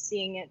witnesses who are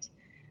seeing it,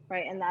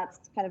 right? And that's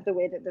kind of the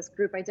way that this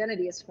group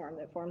identity is formed.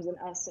 It forms an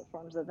us, it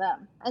forms a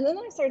them. And then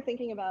I started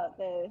thinking about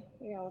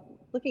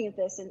looking at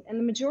this, and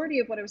the majority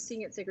of what I was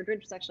seeing at Sacred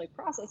Ridge was actually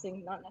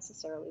processing, not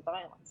necessarily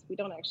violence. We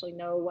don't actually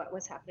know what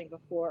was happening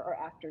before or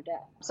after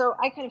death. So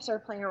I kind of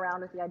started playing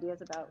around with the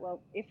ideas about,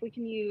 well, if we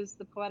can use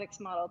the poetics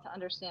model to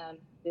understand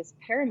this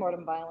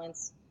perimortem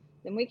violence,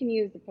 then we can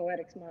use the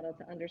poetics model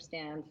to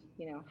understand,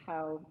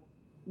 how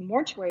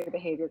mortuary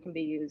behavior can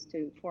be used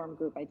to form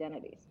group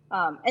identities.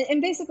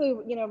 And basically,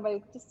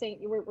 by just saying,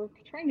 we're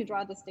trying to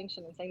draw a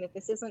distinction and saying that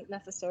this isn't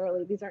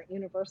necessarily, these aren't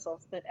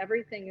universals, that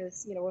everything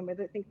is, when we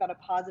think about a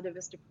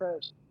positivist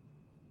approach,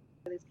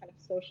 these kind of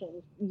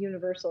social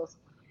universals,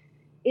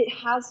 it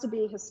has to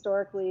be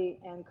historically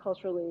and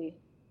culturally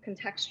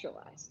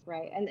contextualized,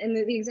 right? And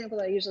the example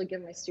that I usually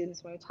give my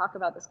students when we talk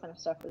about this kind of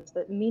stuff is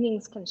that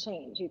meanings can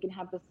change. You can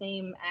have the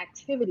same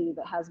activity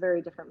that has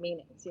very different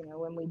meanings.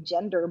 When we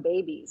gender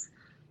babies,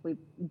 we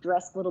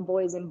dress little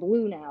boys in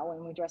blue now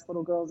and we dress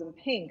little girls in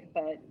pink,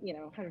 but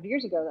 100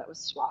 years ago that was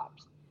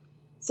swapped.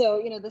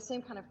 So the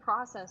same kind of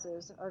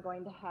processes are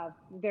going to have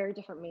very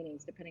different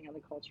meanings depending on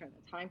the culture and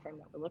the time frame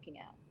that we're looking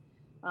at.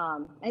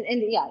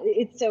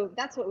 So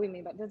that's what we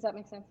mean by. Does that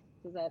make sense?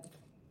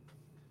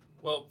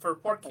 Well, for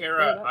poor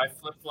Kara, I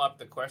flip-flopped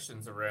the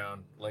questions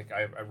around. Like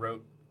I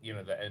wrote,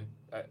 the end.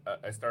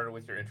 I started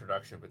with your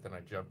introduction, but then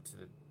I jumped to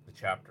the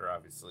chapter,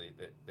 obviously,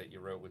 that you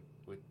wrote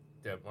with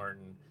Deb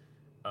Martin.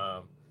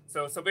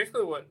 So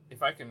basically,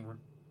 if I can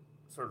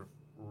sort of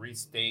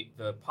restate,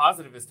 the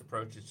positivist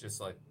approach is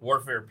just like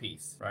warfare,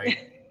 peace, right?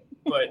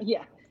 But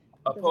yeah,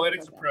 a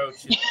poetics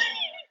approach is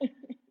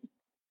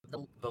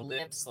the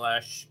lived /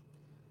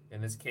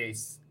 in this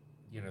case,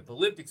 the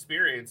lived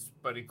experience,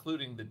 but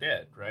including the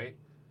dead, right?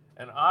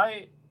 And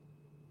I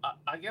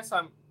guess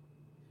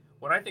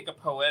when I think of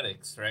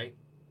poetics, right,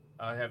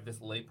 I have this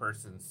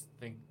layperson's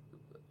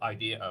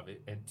idea of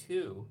it, and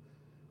 2,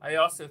 I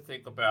also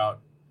think about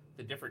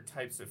the different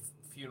types of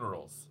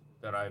funerals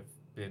that I've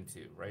been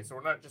to, right? So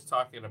we're not just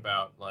talking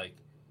about like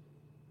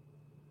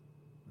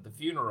the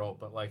funeral,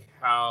 but like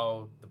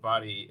how the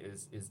body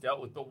is dealt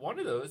with. But one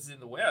of those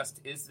in the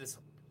West is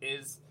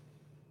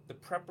the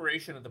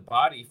preparation of the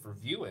body for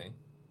viewing,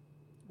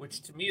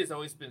 which to me has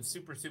always been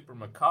super, super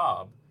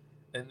macabre.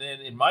 And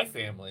then in my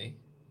family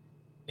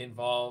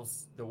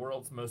involves the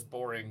world's most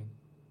boring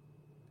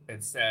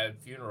and sad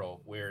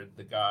funeral where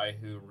the guy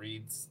who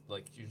reads,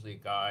 like usually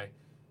a guy,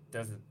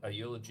 doesn't a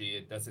eulogy,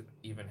 it doesn't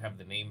even have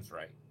the names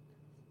right,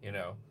 you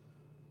know.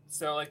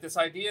 So like this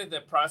idea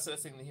that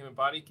processing the human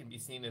body can be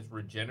seen as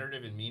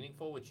regenerative and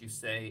meaningful, which you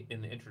say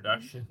in the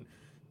introduction,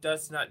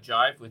 does not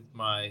jive with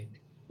my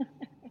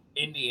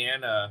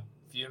Indiana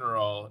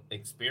funeral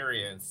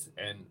experience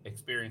and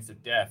experience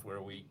of death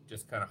where we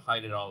just kind of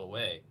hide it all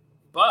away.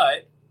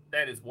 But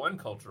that is one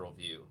cultural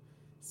view.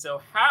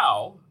 So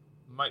how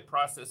might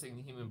processing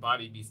the human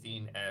body be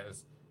seen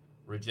as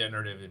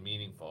regenerative and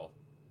meaningful?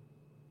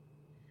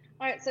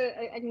 All right, so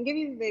I can give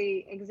you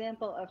the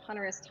example of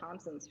Hunter S.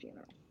 Thompson's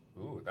funeral.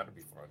 Ooh, that'd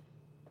be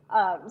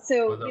fun.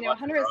 So, you know,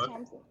 Hunter S. drugs?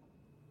 Thompson.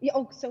 Yeah,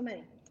 oh, so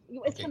many.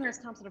 It's Okay, Hunter good. S.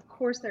 Thompson. Of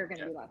course, there are going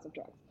to be lots of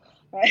drugs,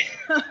 right?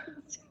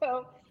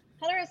 So,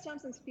 Hunter S.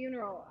 Thompson's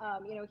funeral.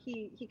 You know,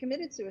 he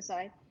committed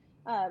suicide,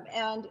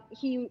 and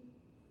he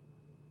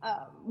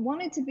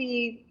wanted to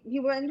be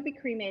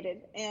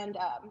cremated, and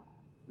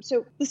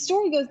so the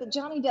story goes that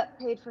Johnny Depp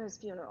paid for his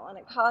funeral, and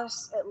it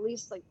cost at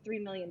least like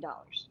 $3 million.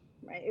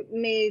 Right? It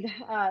made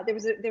there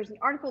was an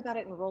article about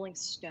it in Rolling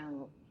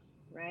Stone,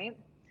 right?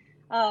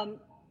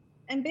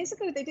 And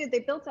basically what they did, they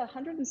built a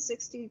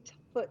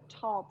 160-foot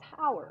tall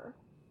tower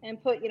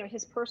and put, you know,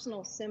 his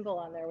personal symbol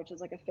on there, which is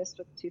like a fist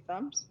with two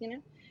thumbs, you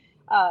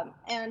know,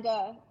 and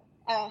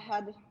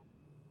had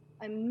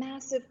a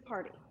massive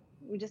party.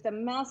 Just a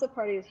massive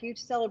party, a huge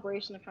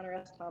celebration of Hunter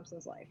S.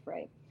 Thompson's life,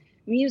 right?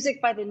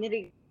 Music by the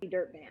Nitty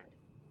Dirt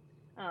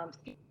Band.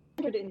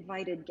 300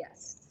 invited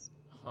guests.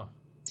 Huh.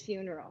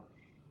 Funeral.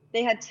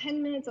 They had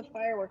 10 minutes of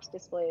fireworks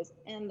displays,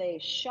 and they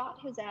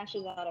shot his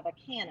ashes out of a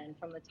cannon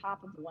from the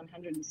top of the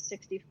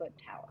 160-foot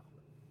tower.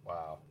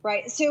 Wow.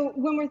 Right. So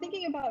when we're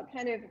thinking about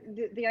kind of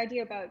the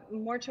idea about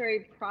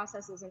mortuary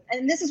processes,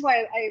 and this is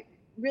why I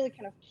really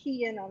kind of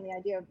key in on the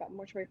idea about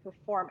mortuary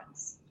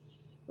performance,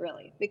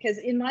 really, because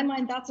in my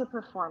mind, that's a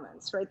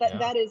performance, right?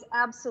 That is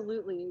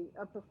absolutely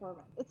a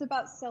performance. It's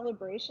about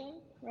celebration,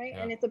 right?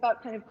 Yeah. And it's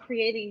about kind of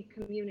creating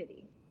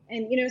community.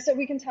 And, you know, so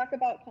we can talk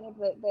about kind of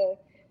the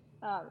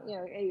you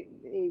know,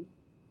 a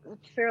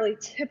fairly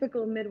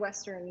typical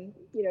Midwestern,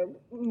 you know,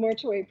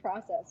 mortuary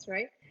process,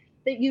 right?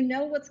 That you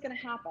know what's going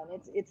to happen.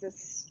 It's a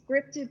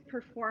scripted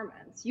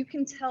performance. You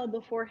can tell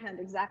beforehand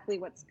exactly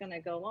what's going to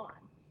go on.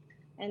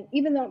 And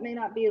even though it may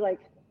not be like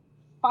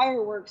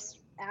fireworks,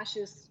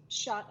 ashes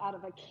shot out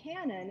of a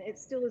cannon, it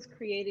still is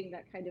creating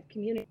that kind of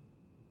community.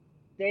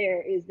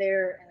 There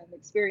and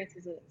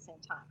experiences it at the same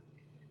time.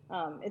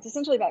 It's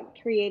essentially about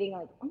creating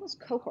like almost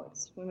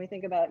cohorts when we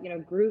think about, you know,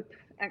 group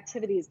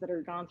activities that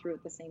are gone through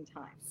at the same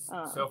time.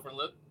 So for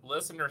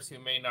listeners who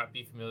may not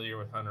be familiar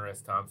with Hunter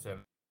S.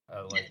 Thompson,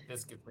 like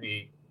this gets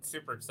me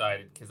super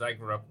excited because I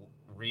grew up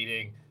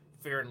reading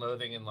Fear and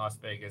Loathing in Las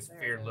Vegas,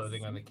 Fear and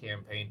Loathing on the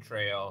Campaign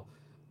Trail.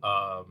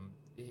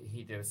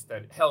 He did a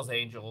study, Hell's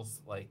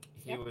Angels, like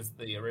he was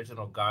the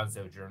original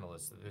Gonzo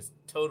journalist. So this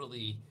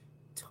totally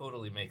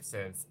makes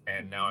sense.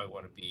 And now I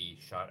want to be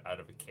shot out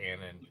of a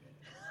cannon,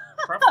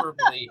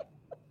 preferably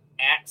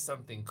at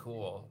something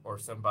cool or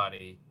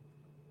somebody.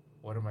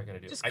 What am I going to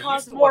do? Just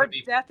cause more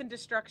death and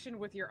destruction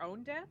with your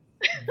own death?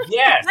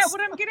 Yes! Is that what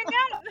I'm getting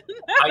at?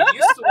 I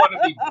used to want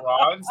to be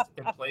bronzed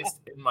and placed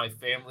in my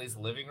family's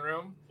living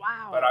room.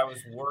 Wow. But I was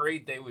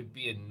worried they would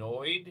be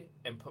annoyed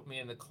and put me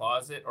in the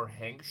closet or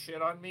hang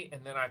shit on me,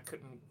 and then I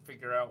couldn't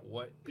figure out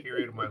what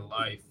period of my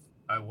life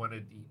I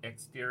wanted the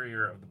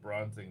exterior of the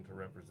bronzing to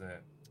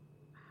represent.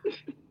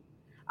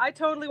 I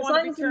totally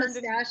want to be turned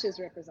into... mustache is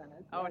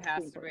represented. Oh, it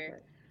has to be.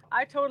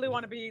 I totally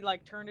want to be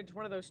like turned into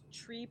one of those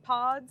tree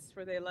pods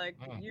where they like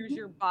use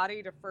your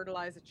body to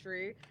fertilize a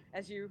tree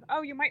as you.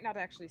 Oh, you might not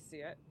actually see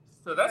it.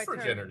 So that's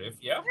regenerative,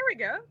 yeah. There we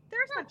go.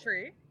 There's my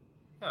tree.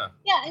 Huh.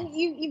 Yeah, and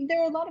you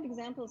there are a lot of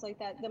examples like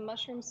that. The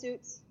mushroom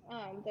suits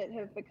that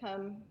have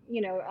become,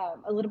 you know,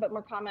 a little bit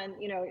more common.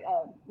 You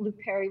know, Luke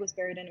Perry was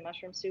buried in a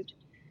mushroom suit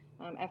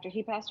after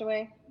he passed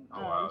away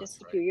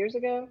just a few years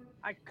ago.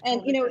 I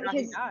totally forgot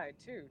he died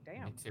too.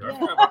 Damn. Me too. I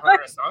forgot about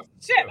Hunter S. Thompson.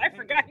 Shit, I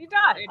forgot he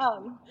died.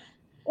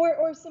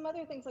 Or some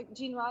other things like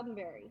Gene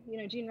Roddenberry. You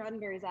know, Gene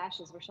Roddenberry's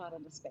ashes were shot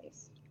into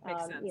space.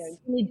 Makes sense.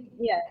 You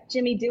know,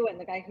 Jimmy Doohan,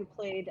 the guy who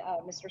played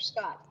Mr.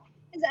 Scott,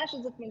 his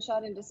ashes have been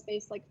shot into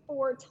space like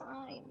 4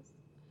 times.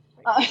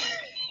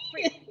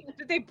 Wait,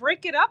 did they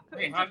break it up?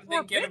 Wait, how did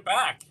they get it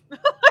back?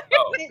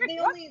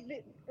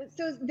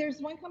 So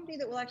there's one company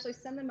that will actually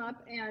send them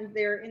up, and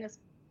they're in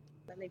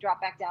and they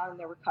drop back down and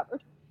they're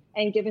recovered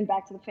and given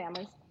back to the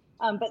families.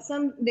 But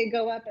some they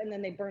go up and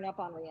then they burn up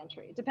on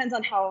reentry. It depends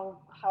on how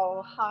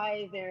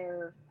high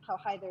they're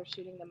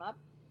shooting them up.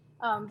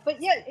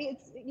 But yeah,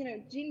 it's, you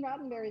know, Gene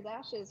Roddenberry's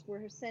ashes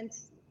were sent.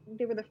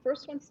 They were the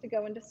first ones to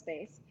go into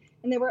space,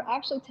 and they were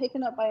actually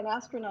taken up by an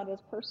astronaut as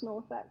personal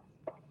effects.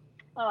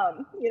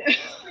 You know,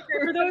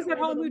 for those at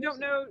home who don't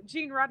know,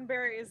 Gene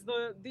Roddenberry is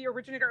the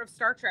originator of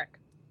Star Trek.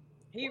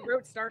 He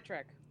wrote Star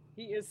Trek.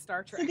 He is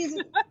Star Trek.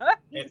 So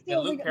and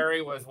Luke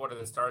Perry was one of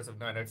the stars of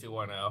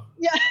 90210.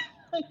 Yeah.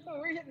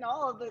 We're hitting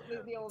all of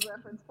the old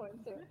reference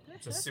points here.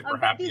 Just super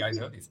happy I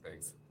know these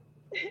things.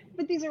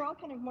 But these are all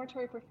kind of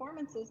mortuary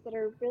performances that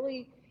are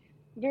really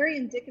very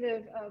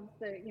indicative of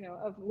the,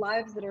 of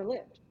lives that are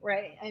lived,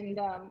 right? And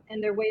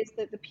there are ways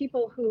that the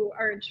people who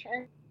are in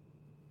charge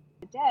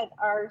of the dead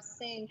are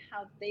saying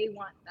how they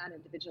want that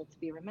individual to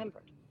be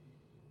remembered.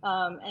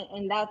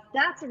 And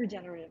that's a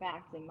regenerative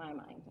act in my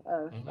mind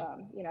of,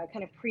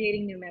 kind of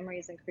creating new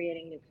memories and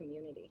creating new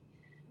community.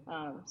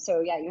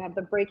 So yeah, you have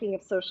the breaking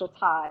of social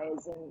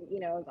ties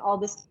and, all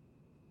this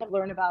to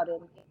learn about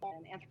in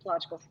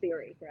anthropological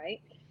theory,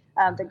 right?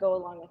 That go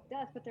along with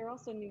death, but there are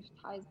also new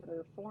ties that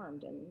are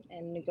formed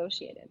and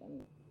negotiated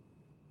and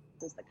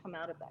that come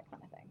out of that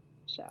kind of thing.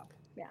 So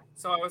yeah.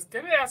 So I was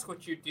going to ask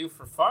what you do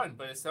for fun,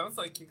 but it sounds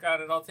like you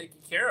got it all taken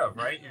care of,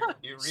 right?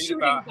 You read Shooting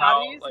about how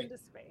bodies like into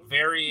space.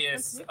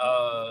 various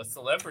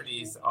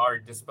celebrities are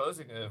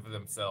disposing of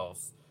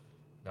themselves.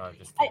 No, I'm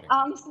just kidding.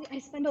 Honestly, I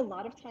spend a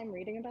lot of time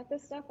reading about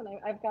this stuff, and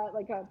I've got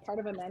like a part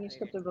of a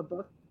manuscript of a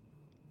book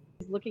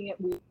is looking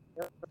at weird,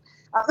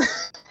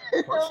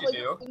 Of course you like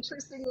do.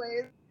 interesting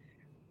ways.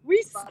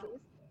 Bodies.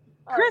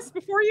 Chris,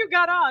 before you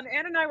got on,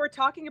 Ann and I were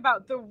talking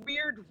about the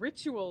weird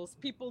rituals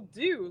people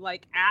do,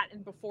 like at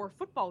and before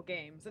football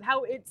games, and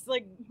how it's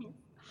like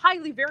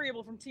highly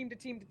variable from team to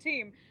team to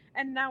team.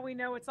 And now we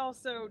know it's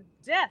also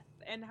death,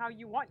 and how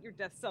you want your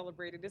death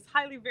celebrated is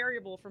highly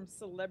variable from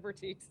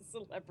celebrity to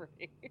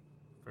celebrity.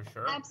 For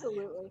sure.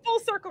 Absolutely. Full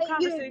circle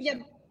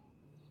conversation.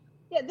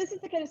 Yeah, this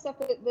is the kind of stuff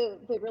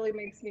that really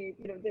makes me,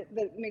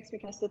 that makes me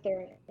kind of sit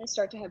there and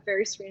start to have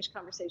very strange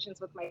conversations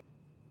with my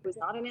who's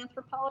not an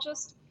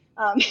anthropologist.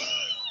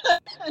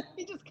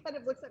 He just kind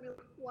of looks at me like,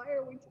 why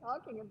are we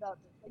talking about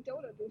this? I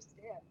don't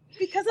understand.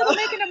 Because it'll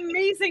make an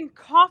amazing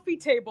coffee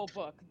table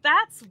book.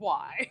 That's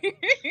why.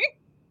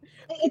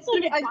 It's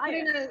funny.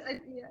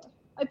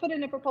 I put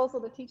in a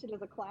proposal to teach it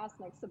as a class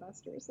next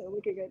semester, so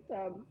looking at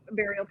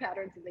burial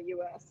patterns in the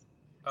U.S.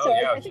 Oh so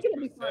yeah, I think it'll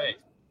be fun.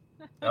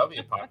 That'll be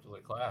a popular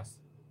class.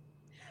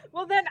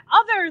 Well, then,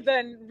 other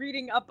than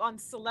reading up on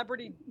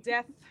celebrity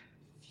death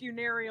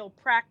funereal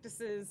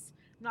practices,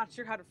 I'm not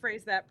sure how to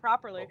phrase that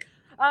properly.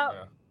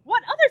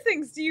 What other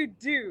things do you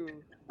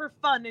do for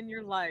fun in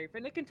your life?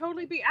 And it can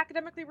totally be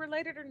academically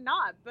related or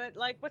not, but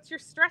like, what's your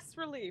stress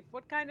relief?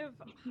 What kind of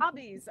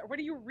hobbies? Or what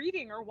are you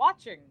reading or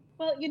watching?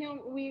 Well,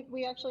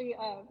 we actually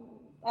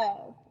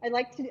I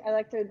like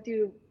to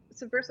do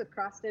subversive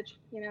cross stitch.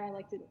 I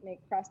like to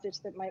make cross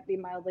stitch that might be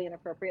mildly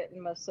inappropriate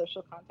in most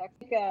social contexts.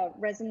 Like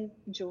resin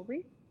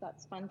jewelry,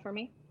 that's fun for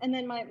me. And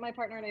then my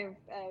partner and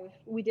I,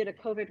 we did a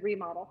COVID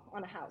remodel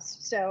on a house,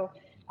 so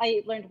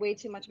I learned way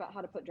too much about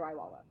how to put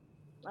drywall up.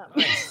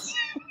 Nice.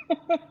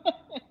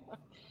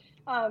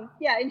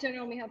 Yeah, in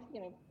general, we have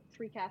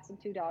 3 cats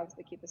and 2 dogs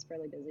that keep us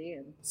fairly busy.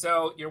 And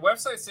so your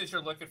website says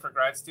you're looking for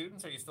grad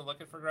students. Are you still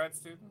looking for grad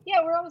students?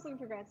 Yeah, we're always looking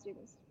for grad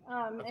students.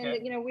 Okay.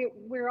 And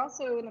we're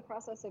also in the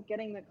process of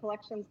getting the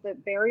collections, the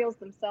burials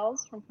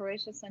themselves from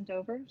Croatia sent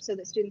over, so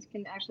that students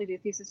can actually do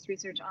thesis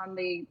research on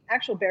the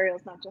actual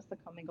burials, not just the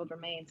commingled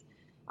remains.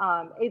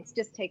 It's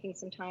just taking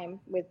some time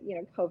with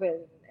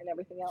COVID and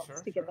everything else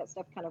to get that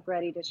stuff kind of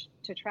ready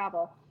to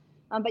travel.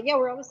 But yeah,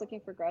 we're always looking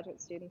for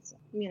graduate students.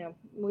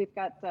 We've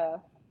got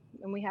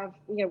and we have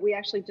we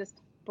actually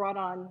just brought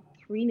on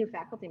 3 new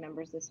faculty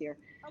members this year.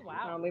 Oh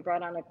wow! We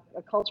brought on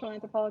a cultural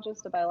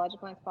anthropologist, a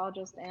biological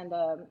anthropologist, and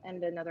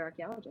another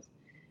archaeologist.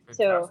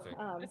 Fantastic.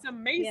 So it's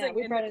amazing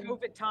in the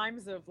COVID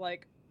times of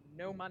like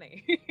no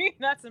money.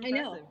 That's impressive.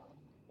 I know.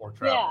 Or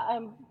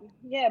travel.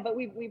 Yeah, but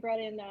we brought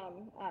in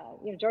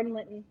Jordan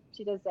Linton.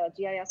 She does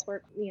GIS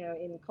work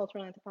in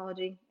cultural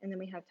anthropology, and then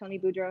we have Tony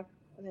Boudreau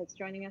that's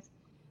joining us.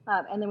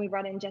 And then we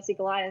brought in Jesse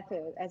Goliath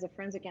as a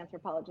forensic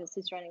anthropologist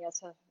who's joining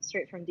us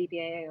straight from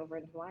DPAA over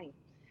in Hawaii.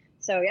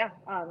 So yeah,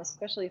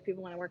 especially if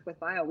people want to work with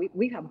bio,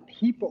 we have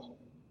people.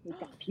 We've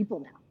got people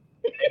now.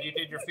 And you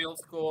did your field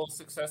school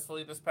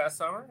successfully this past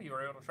summer? You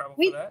were able to travel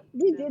for that?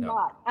 We did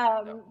not.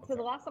 So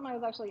the last time I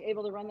was actually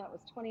able to run that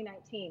was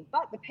 2019,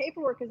 but the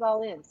paperwork is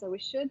all in, so we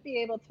should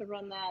be able to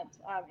run that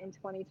in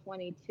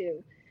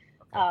 2022.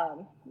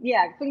 Okay.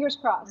 Yeah, fingers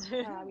crossed.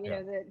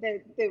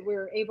 That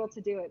we're able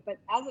to do it. But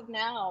as of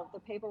now, the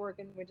paperwork,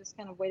 and we're just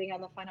kind of waiting on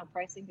the final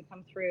pricing to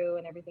come through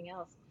and everything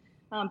else.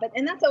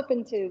 And that's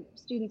open to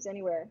students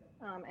anywhere.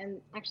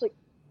 And actually,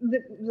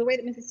 the way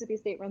that Mississippi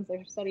State runs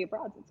their study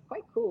abroad, it's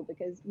quite cool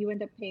because you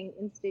end up paying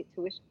in-state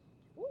tuition.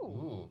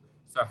 Ooh.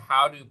 So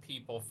how do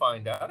people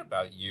find out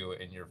about you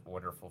and your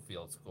wonderful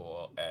field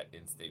school at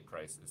in-state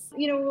prices?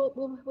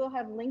 We'll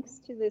have links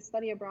to the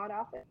study abroad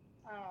office.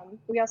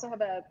 We also have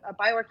a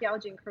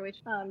bioarchaeology in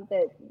Croatia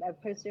that I've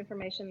posted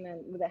information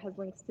and that has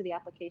links to the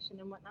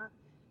application and whatnot.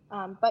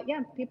 But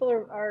yeah, people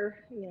are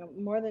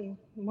more than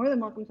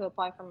welcome to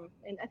apply from.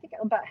 And I think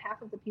about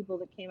half of the people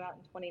that came out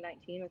in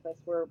 2019 with us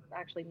were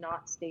actually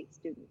not state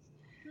students.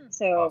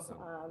 So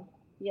awesome.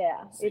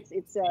 Yeah, so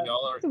it's a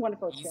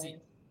wonderful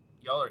experience.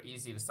 Y'all are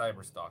easy to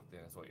cyberstalk,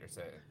 then, is what you're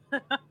saying.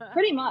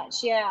 Pretty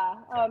much, yeah.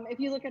 If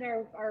you look at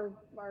our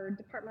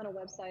departmental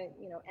website,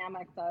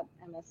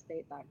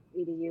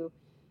 amac.msstate.edu,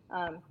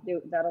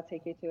 that'll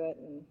take you to it,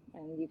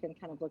 and you can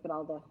kind of look at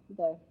all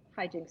the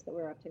hijinks that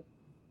we're up to.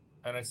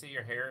 And I see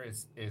your hair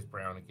is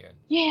brown again.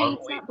 Yeah, Or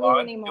it's wait, not blue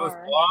blonde? anymore. It was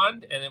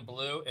blonde and then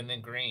blue and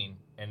then green,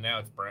 and now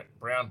it's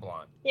brown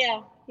blonde.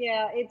 Yeah.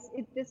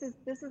 This is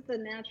the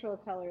natural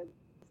color. It's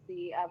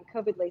the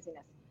COVID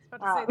laziness. I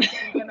was about to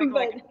say the pandemic,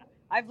 like,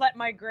 I've let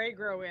my gray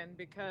grow in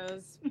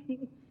because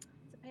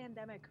it's a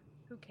pandemic.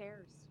 Who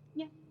cares?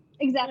 Yeah,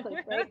 exactly.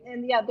 Right.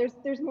 And yeah,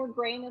 there's more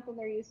grayness than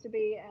there used to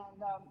be,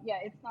 and yeah,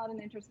 it's not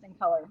an interesting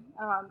color.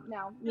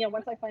 Now,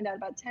 once I find out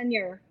about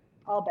tenure,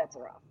 all bets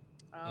are off.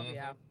 Oh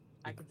yeah,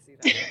 I can see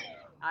that.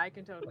 I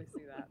can totally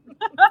see that.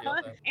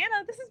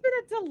 Anna, this has been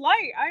a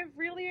delight. I've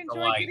really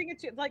enjoyed getting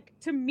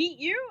to meet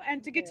you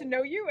and to get to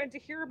know you and to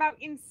hear about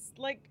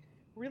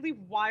really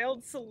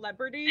wild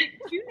celebrity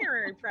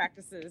funerary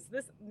practices.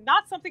 This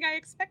not something I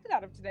expected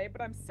out of today,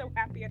 but I'm so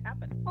happy it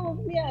happened.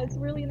 Oh yeah, it's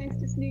really nice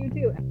to see you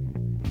too.